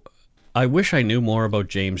 So I wish I knew more about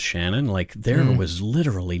James Shannon. Like, there was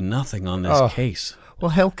literally nothing on this case.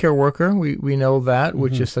 Well, healthcare worker, we know that,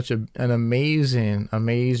 which is such an amazing,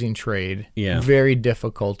 amazing trade. Yeah. Very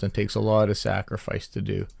difficult and takes a lot of sacrifice to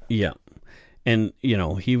do. Yeah. And,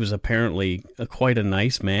 he was apparently quite a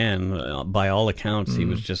nice man. By all accounts, he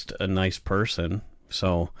was just a nice person.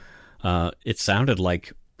 So it sounded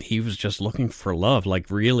like he was just looking for love,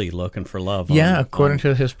 like really looking for love. Yeah, according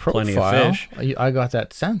to his Plenty profile, of Fish. I got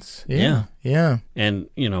that sense. Yeah. And,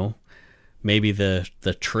 maybe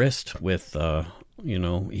the tryst with,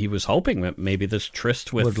 he was hoping that maybe this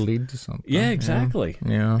tryst with... would lead to something. Yeah, exactly.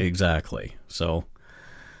 Yeah. Exactly. So,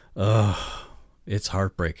 it's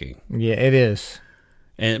heartbreaking. Yeah, it is.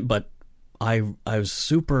 But I was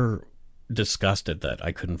super disgusted that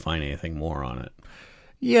I couldn't find anything more on it.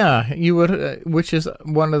 Yeah, you would, which is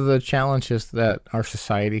one of the challenges that our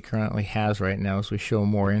society currently has right now, is we show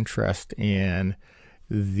more interest in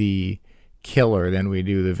the killer than we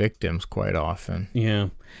do the victims quite often. Yeah,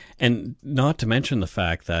 and not to mention the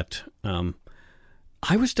fact that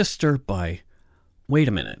I was disturbed by, wait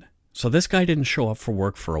a minute, so this guy didn't show up for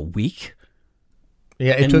work for a week?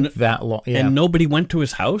 Yeah, it took that long. Yeah. And nobody went to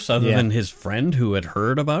his house other than his friend who had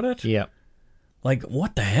heard about it? Yep. Like,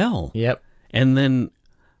 what the hell? Yep. And then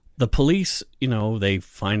the police, they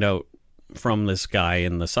find out from this guy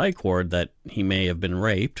in the psych ward that he may have been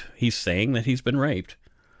raped. He's saying that he's been raped.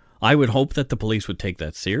 I would hope that the police would take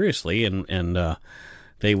that seriously and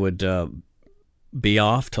they would be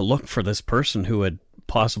off to look for this person who had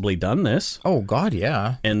possibly done this. Oh God,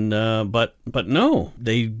 yeah. And but no,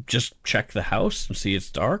 they just check the house and see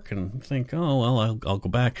it's dark and think, oh well, I'll go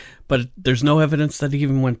back. But there's no evidence that he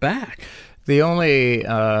even went back. The only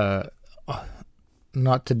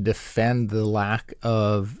not to defend the lack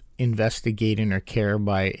of investigating or care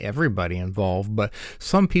by everybody involved, but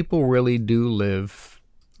some people really do live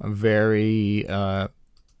very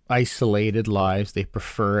isolated lives. They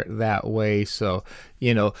prefer it that way. So,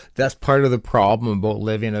 that's part of the problem about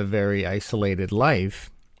living a very isolated life,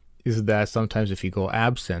 is that sometimes if you go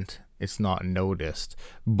absent, it's not noticed.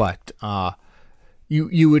 But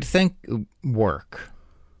you would think work,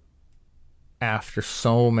 after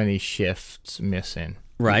so many shifts missing,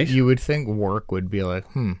 right? You would think work would be like,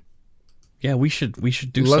 yeah, we should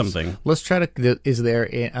do something. Let's try to. Is there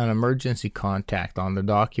an emergency contact on the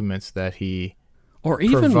documents that he, or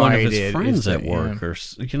even one of his provided? friends at work, or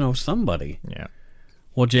somebody? Yeah.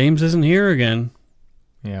 Well, James isn't here again.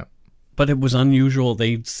 Yeah. But it was unusual.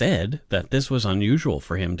 They said that this was unusual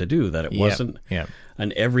for him to do. That it wasn't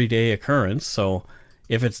an everyday occurrence. So,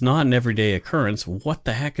 if it's not an everyday occurrence, what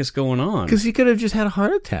the heck is going on? Because he could have just had a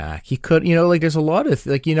heart attack. He could, there's a lot of,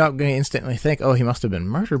 you're not going to instantly think, oh, he must have been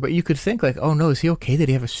murdered. But you could think, oh, no, is he okay? Did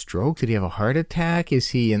he have a stroke? Did he have a heart attack? Is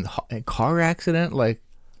he in a car accident?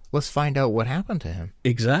 Let's find out what happened to him.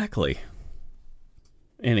 Exactly.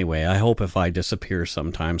 Anyway, I hope if I disappear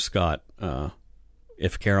sometime, Scott,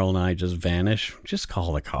 if Carol and I just vanish, just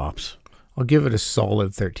call the cops. I'll give it a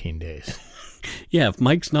solid 13 days. Yeah, if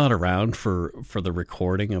Mike's not around for the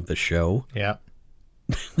recording of the show, yeah,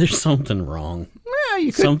 there's something wrong.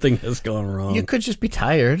 Yeah, something has gone wrong. You could just be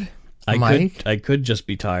tired, Mike. I could just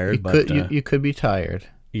be tired, you could be tired.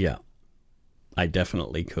 Yeah, I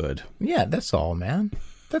definitely could. Yeah, that's all, man.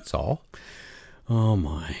 That's all. Oh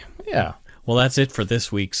my. Yeah. Well, that's it for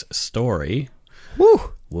this week's story.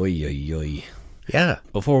 Woo. Oy, oy, oy. Yeah.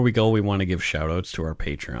 Before we go, we want to give shout-outs to our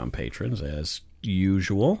Patreon patrons, as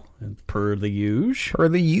usual, per the usual. Per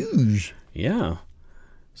the usual. Yeah.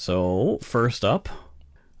 So, first up,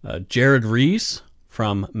 Jared Reese,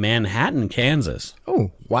 from Manhattan, Kansas.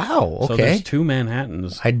 Oh, wow. So Okay. there's 2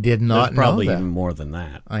 Manhattans. I did not There's probably know that. even more than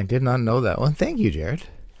that. I did not know that one. Thank you, Jared.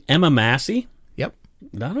 Emma Massey. Yep.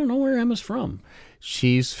 I don't know where Emma's from.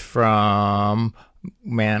 She's from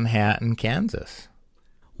Manhattan, Kansas.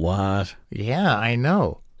 What? Yeah, I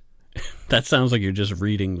know. That sounds like you're just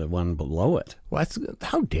reading the one below it.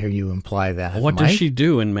 How dare you imply that? What does Mike? she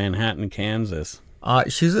do in Manhattan, Kansas?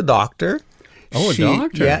 She's a doctor. Oh, a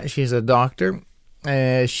doctor. Yeah, she's a doctor.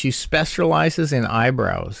 She specializes in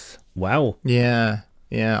eyebrows. Wow. Yeah,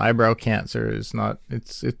 eyebrow cancer is not.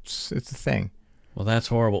 It's a thing. Well, that's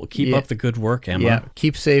horrible. Keep Yeah. up the good work, Emma. Yeah,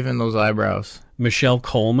 keep saving those eyebrows. Michelle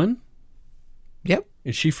Coleman. Yep.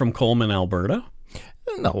 Is she from Coleman, Alberta?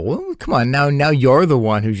 No, come on. Now you're the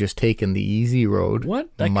one who's just taken the easy road. What?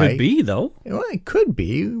 That Mike. could be, though. Well, it could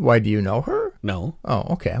be. Why do you know her? No. Oh,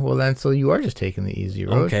 okay. Well, then, so you are just taking the easy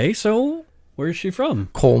road. Okay, so where's she from?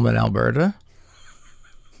 Coleman, Alberta.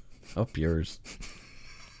 Up yours.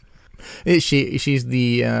 She's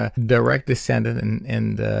the direct descendant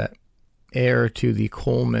and heir to the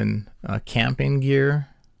Coleman camping gear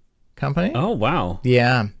company. Oh, wow.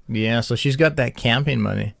 Yeah. So she's got that camping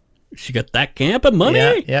money. She got that camping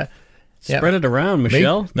money? Yeah. Spread it around,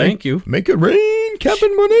 Michelle. Thank you. Make it rain,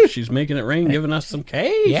 camping money. She's making it rain, giving us some cash.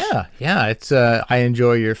 Yeah. It's I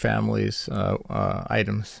enjoy your family's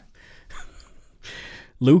items.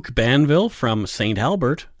 Luke Banville from St.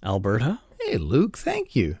 Albert, Alberta. Hey, Luke.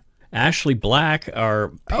 Thank you. Ashley Black,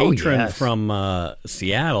 our patron yes. from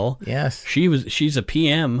Seattle. Yes. She's a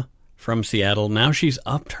PM from Seattle. Now she's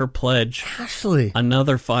upped her pledge Ashley.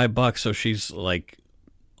 another $5, so she's like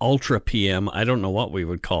ultra PM. I don't know what we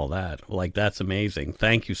would call that. Like, that's amazing.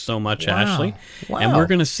 Thank you so much, Wow. Ashley. Wow. And we're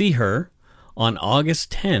going to see her on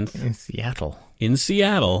August 10th In Seattle. in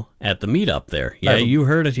Seattle at the meetup there. Yeah, you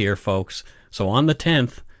heard it here, folks. So on the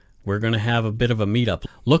 10th, we're going to have a bit of a meetup.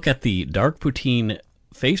 Look at the Dark Poutine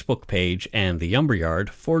Facebook page and the Yumber Yard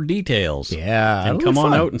for details. Yeah. And it'll come be on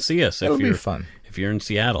fun. out and see us It'll if be you're fun. if you're in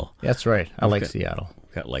Seattle. That's right. I like Seattle.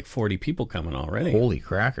 We've got like 40 people coming already. Holy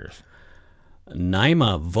crackers.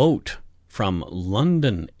 Naima Vote from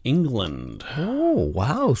London, England. Oh,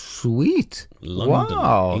 wow. Sweet. London,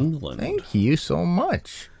 wow. England. Thank you so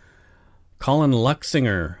much. Colin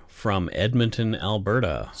Luxinger from Edmonton,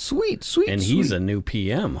 Alberta. Sweet. And he's a new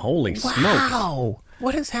PM. Holy smokes. Wow.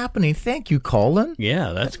 What is happening? Thank you, Colin.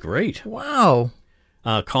 Yeah, that's great. Wow.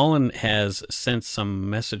 Colin has sent some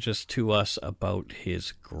messages to us about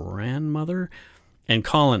his grandmother. And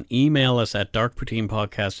Colin, email us at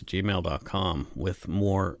darkpoutinepodcast@gmail.com with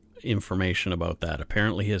more information about that.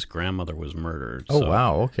 Apparently his grandmother was murdered. Oh, so,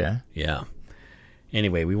 wow. Okay. Yeah.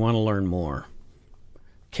 Anyway, we want to learn more.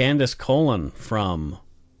 Candace Colin from...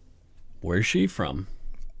 Where's she from?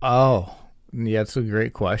 Oh, yeah, that's a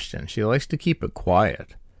great question. She likes to keep it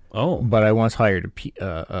quiet. Oh. But I once hired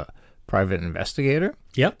a private investigator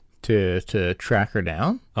Yep. to track her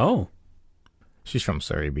down. Oh. She's from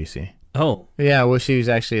Surrey, BC. Oh. Yeah, well, she was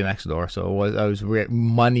actually next door, so I was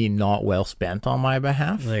money not well spent on my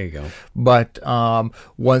behalf. There you go. But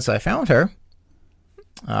once I found her,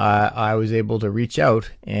 I was able to reach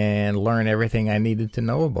out and learn everything I needed to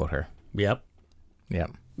know about her. Yep.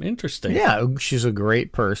 Yep. Interesting. Yeah, she's a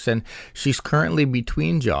great person. She's currently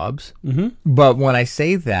between jobs. Mm-hmm. But when I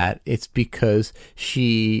say that, it's because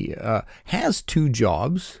she has 2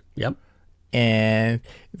 jobs. Yep. And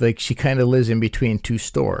like she kind of lives in between 2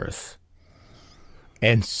 stores.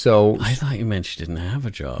 And so I thought you meant she didn't have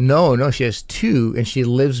a job. no, she has 2 and she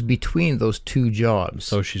lives between those 2 jobs.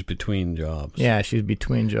 So she's between jobs. Yeah, she's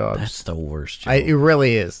between jobs. That's the worst job. It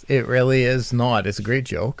really is. It really is not. It's a great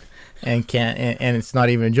joke. And it's not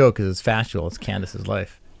even a joke because it's factual. It's Candace's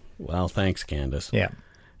life. Well, thanks, Candace. Yeah.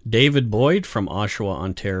 David Boyd from Oshawa,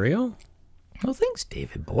 Ontario. Well, thanks,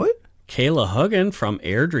 David Boyd. Kayla Huggan from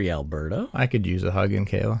Airdrie, Alberta. I could use a hug in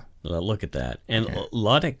Kayla. Look at that. And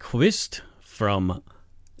Lotte Quist from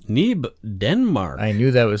Nib, Denmark. I knew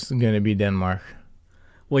that was going to be Denmark.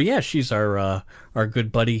 Well, yeah, she's our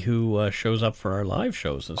good buddy who shows up for our live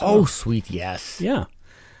shows as well. Oh, sweet, yes. Yeah.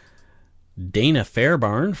 Dana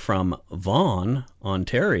Fairbarn from Vaughan,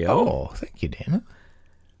 Ontario. Oh, thank you, Dana.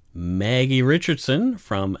 Maggie Richardson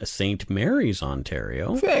from St. Mary's,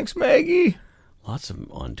 Ontario. Thanks, Maggie. Lots of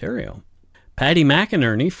Ontario. Patty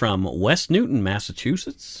McInerney from West Newton,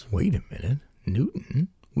 Massachusetts. Wait a minute. Newton?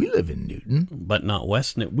 We live in Newton. But not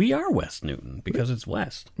West Newton. We are West Newton because it's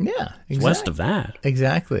west. Yeah, exactly. It's west of that.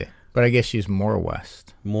 Exactly. But I guess she's more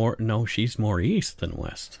west. No, she's more east than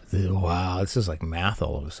west. Wow, this is like math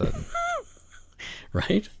all of a sudden.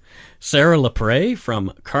 Right? Sarah LaPrey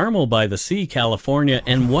from Carmel by the Sea, California.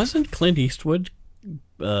 And wasn't Clint Eastwood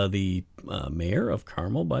the mayor of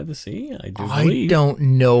Carmel by the Sea? I do believe. I don't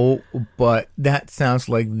know, but that sounds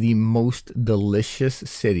like the most delicious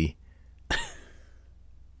city.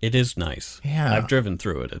 It is nice. Yeah. I've driven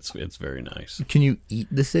through it. It's very nice. Can you eat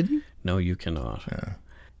the city? No, you cannot.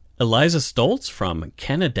 Eliza Stoltz from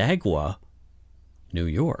Canandaigua, New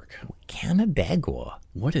York. Canandaigua.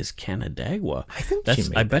 What is Canandaigua? I think that's. she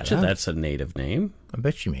made I bet that you up. that's a native name, I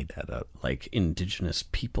bet she made that up. like indigenous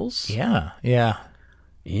peoples. Yeah.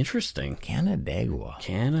 Interesting. Canandaigua.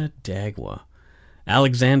 Canandaigua.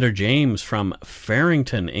 Alexander James from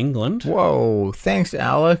Farrington, England. Whoa. Thanks,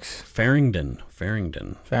 Alex. Farringdon.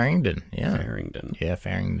 Farringdon. Yeah. Farringdon. Yeah,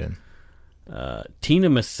 Farringdon. Tina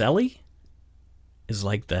Maselli is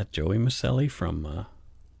like that Joey Maselli from.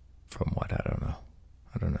 From what? I don't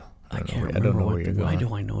know. I can't I remember. don't know where you're Why going.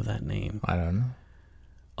 do I know that name? I don't know.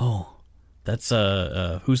 Oh, that's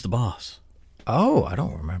Who's the Boss? Oh, I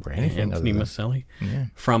don't remember anything. Anthony other than- Maselli Yeah.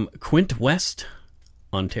 from Quint West,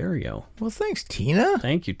 Ontario. Well, thanks, Tina.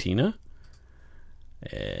 Thank you, Tina.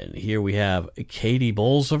 And here we have Katie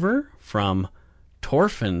Bolsover from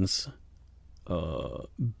Torfins,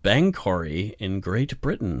 Banchory in Great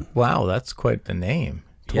Britain. Wow, that's quite the name.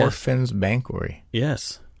 Yes. Torfins Banchory.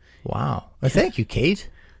 Yes. Wow. Well, thank you, Kate.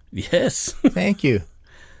 Yes. Thank you.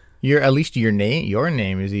 At least your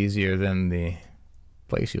name is easier than the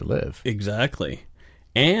place you live. Exactly.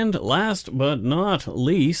 And last but not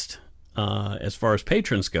least, as far as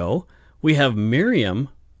patrons go, we have Miriam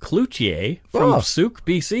Cloutier from Oh. Souk,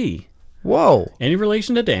 BC. Whoa. Any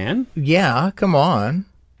relation to Dan? Yeah, come on.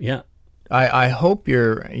 Yeah. I hope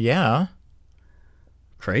yeah.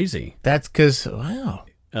 Crazy. That's because, wow.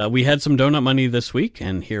 We had some donut money this week,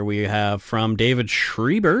 and here we have from David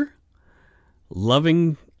Schreiber.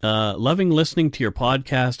 Loving listening to your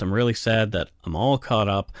podcast. I'm really sad that I'm all caught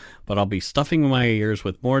up, but I'll be stuffing my ears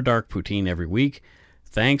with more Dark Poutine every week.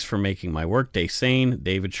 Thanks for making my workday sane,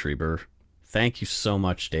 David Schreiber. Thank you so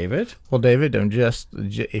much, David. Well, David, don't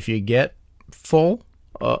if you get full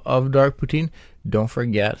of Dark Poutine, don't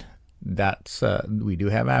forget that's we do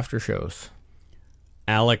have after shows.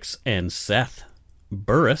 Alex and Seth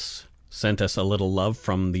Burris sent us a little love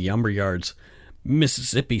from the Lumberyards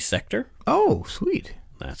Mississippi sector. Oh, sweet.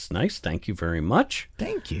 That's nice. Thank you very much.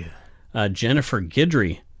 Thank you. Jennifer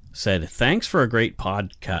Gidry said, "Thanks for a great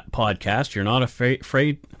podcast. You're not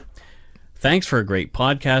afraid. Thanks for a great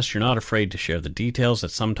podcast. You're not afraid to share the details that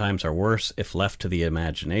sometimes are worse if left to the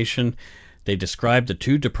imagination. They describe the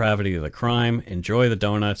true depravity of the crime. Enjoy the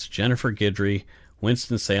donuts." Jennifer Gidry,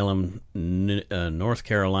 Winston-Salem, North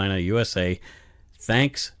Carolina, USA.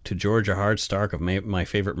 Thanks to Georgia Hardstark of My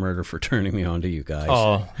Favorite Murder for turning me on to you guys.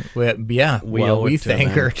 Oh, well, yeah. We well, owe we it to thank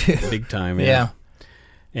them her too. big time. Yeah.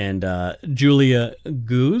 And Julia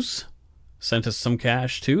Goose sent us some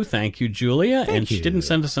cash too. Thank you, Julia. Thank and she you. didn't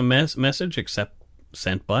send us a message except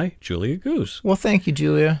sent by Julia Goose. Well, thank you,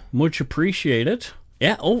 Julia. Much appreciated.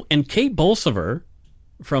 Yeah. Oh, and Kate Bolsover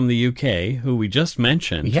from the UK, who we just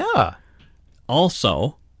mentioned, Yeah.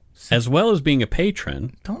 also, as well as being a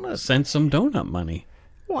patron, Donuts. sent some donut money.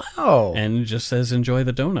 Wow. And just says, enjoy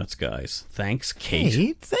the donuts, guys. Thanks, Kate.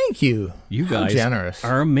 Hey, thank you. You How guys generous.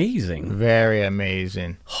 are amazing. Very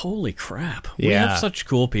amazing. Holy crap. We Yeah. have such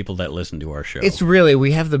cool people that listen to our show. It's really,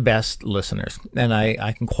 we have the best listeners, and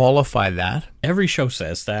I can qualify that, Every show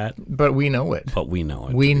says that, but we know it. but we know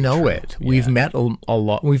it. We to be know true. it. We've Yeah. met a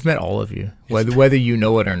lot. We've met all of you. Whether you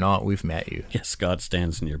know it or not, we've met you. Yes, God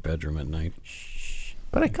stands in your bedroom at night.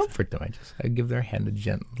 But I comfort them. I give their hand a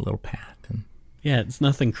gentle little pat, Yeah, it's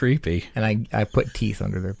nothing creepy. and I put teeth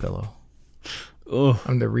under their pillow. Oh,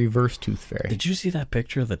 I'm the reverse tooth fairy. did you see that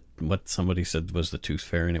picture that what somebody said was the tooth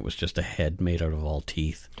fairy and it was just a head made out of all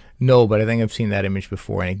teeth? No, but I think I've seen that image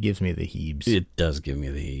before, and it gives me the heebs. It does give me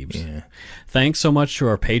the heaves. Yeah. Thanks so much to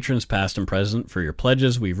our patrons, past and present, for your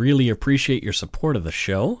pledges. We really appreciate your support of the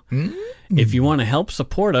show. If you want to help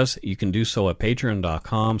support us, you can do so at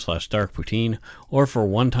patreon.com/darkpoutine, or for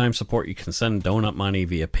one-time support, you can send donut money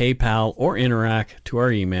via PayPal or Interac to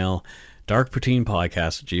our email,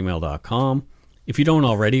 darkpoutinepodcast@gmail.com. If you don't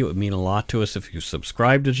already, it would mean a lot to us if you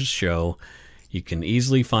subscribe to the show. You can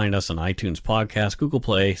easily find us on iTunes Podcast, Google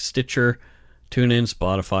Play, Stitcher, TuneIn,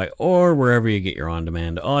 Spotify, or wherever you get your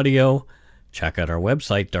on-demand audio. Check out our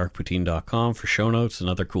website, darkpoutine.com, for show notes and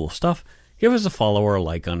other cool stuff. Give us a follow or a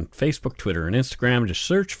like on Facebook, Twitter, and Instagram. Just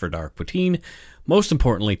search for Dark Poutine. Most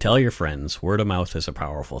importantly, tell your friends. Word of mouth is a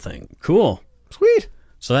powerful thing. Cool. Sweet.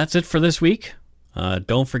 So that's it for this week.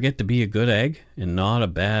 Don't forget to be a good egg and not a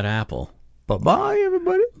bad apple. Bye-bye,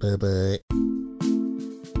 everybody. Bye-bye.